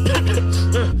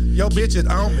 Yo, bitch is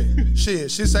on me.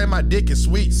 Shit, she say my dick is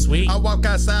sweet. Sweet. I walk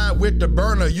outside with the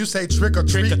burner. You say trick or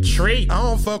treat. Trick or treat. I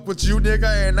don't fuck with you,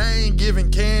 nigga, and I ain't giving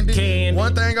candy.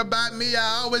 One thing about me,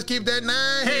 I always keep that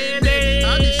 9 handy.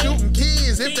 I be shooting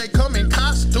kids if they come in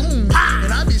costume.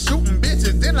 And I be shooting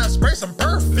bitches, then I spray some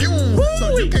perfume. Woo!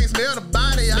 So you can't smell the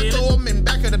body. I throw them in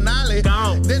back of the nollie.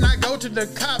 Then I go to the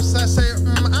cops. I say,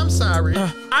 I'm sorry.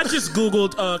 I just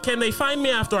Googled, can they find me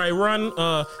after I run?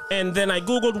 And then I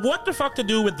Googled what the fuck to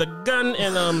do with the gun.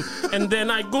 And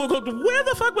then I Googled where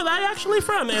the fuck was I actually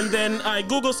from? And then I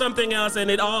Googled something else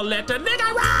and it all led to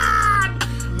nigga run!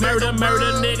 Murder,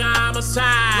 nigga, I'm a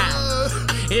side.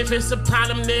 If it's a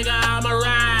problem, nigga, I'm a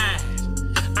ride.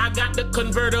 I got the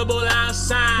convertible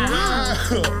outside.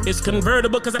 It's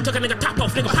convertible because I took a nigga top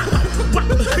off, nigga. Pop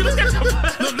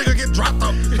off. Little nigga get dropped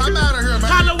up. I'm out of here, man.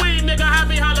 Halloween, nigga.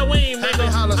 Happy Halloween,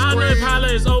 nigga. I know if Holla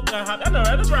is open. I know,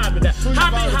 let's ride with that.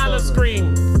 Happy Holla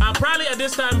Scream. I probably at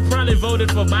this time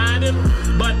voted for Biden,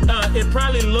 but it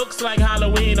probably looks like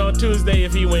Halloween on Tuesday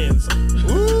if he wins.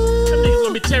 Niggas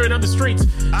gonna be tearing up the streets.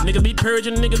 Niggas be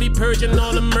purging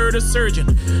on a murder surgeon.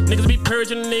 Niggas be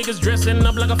purging niggas dressing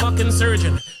up like a fucking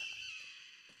surgeon.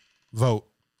 Vote.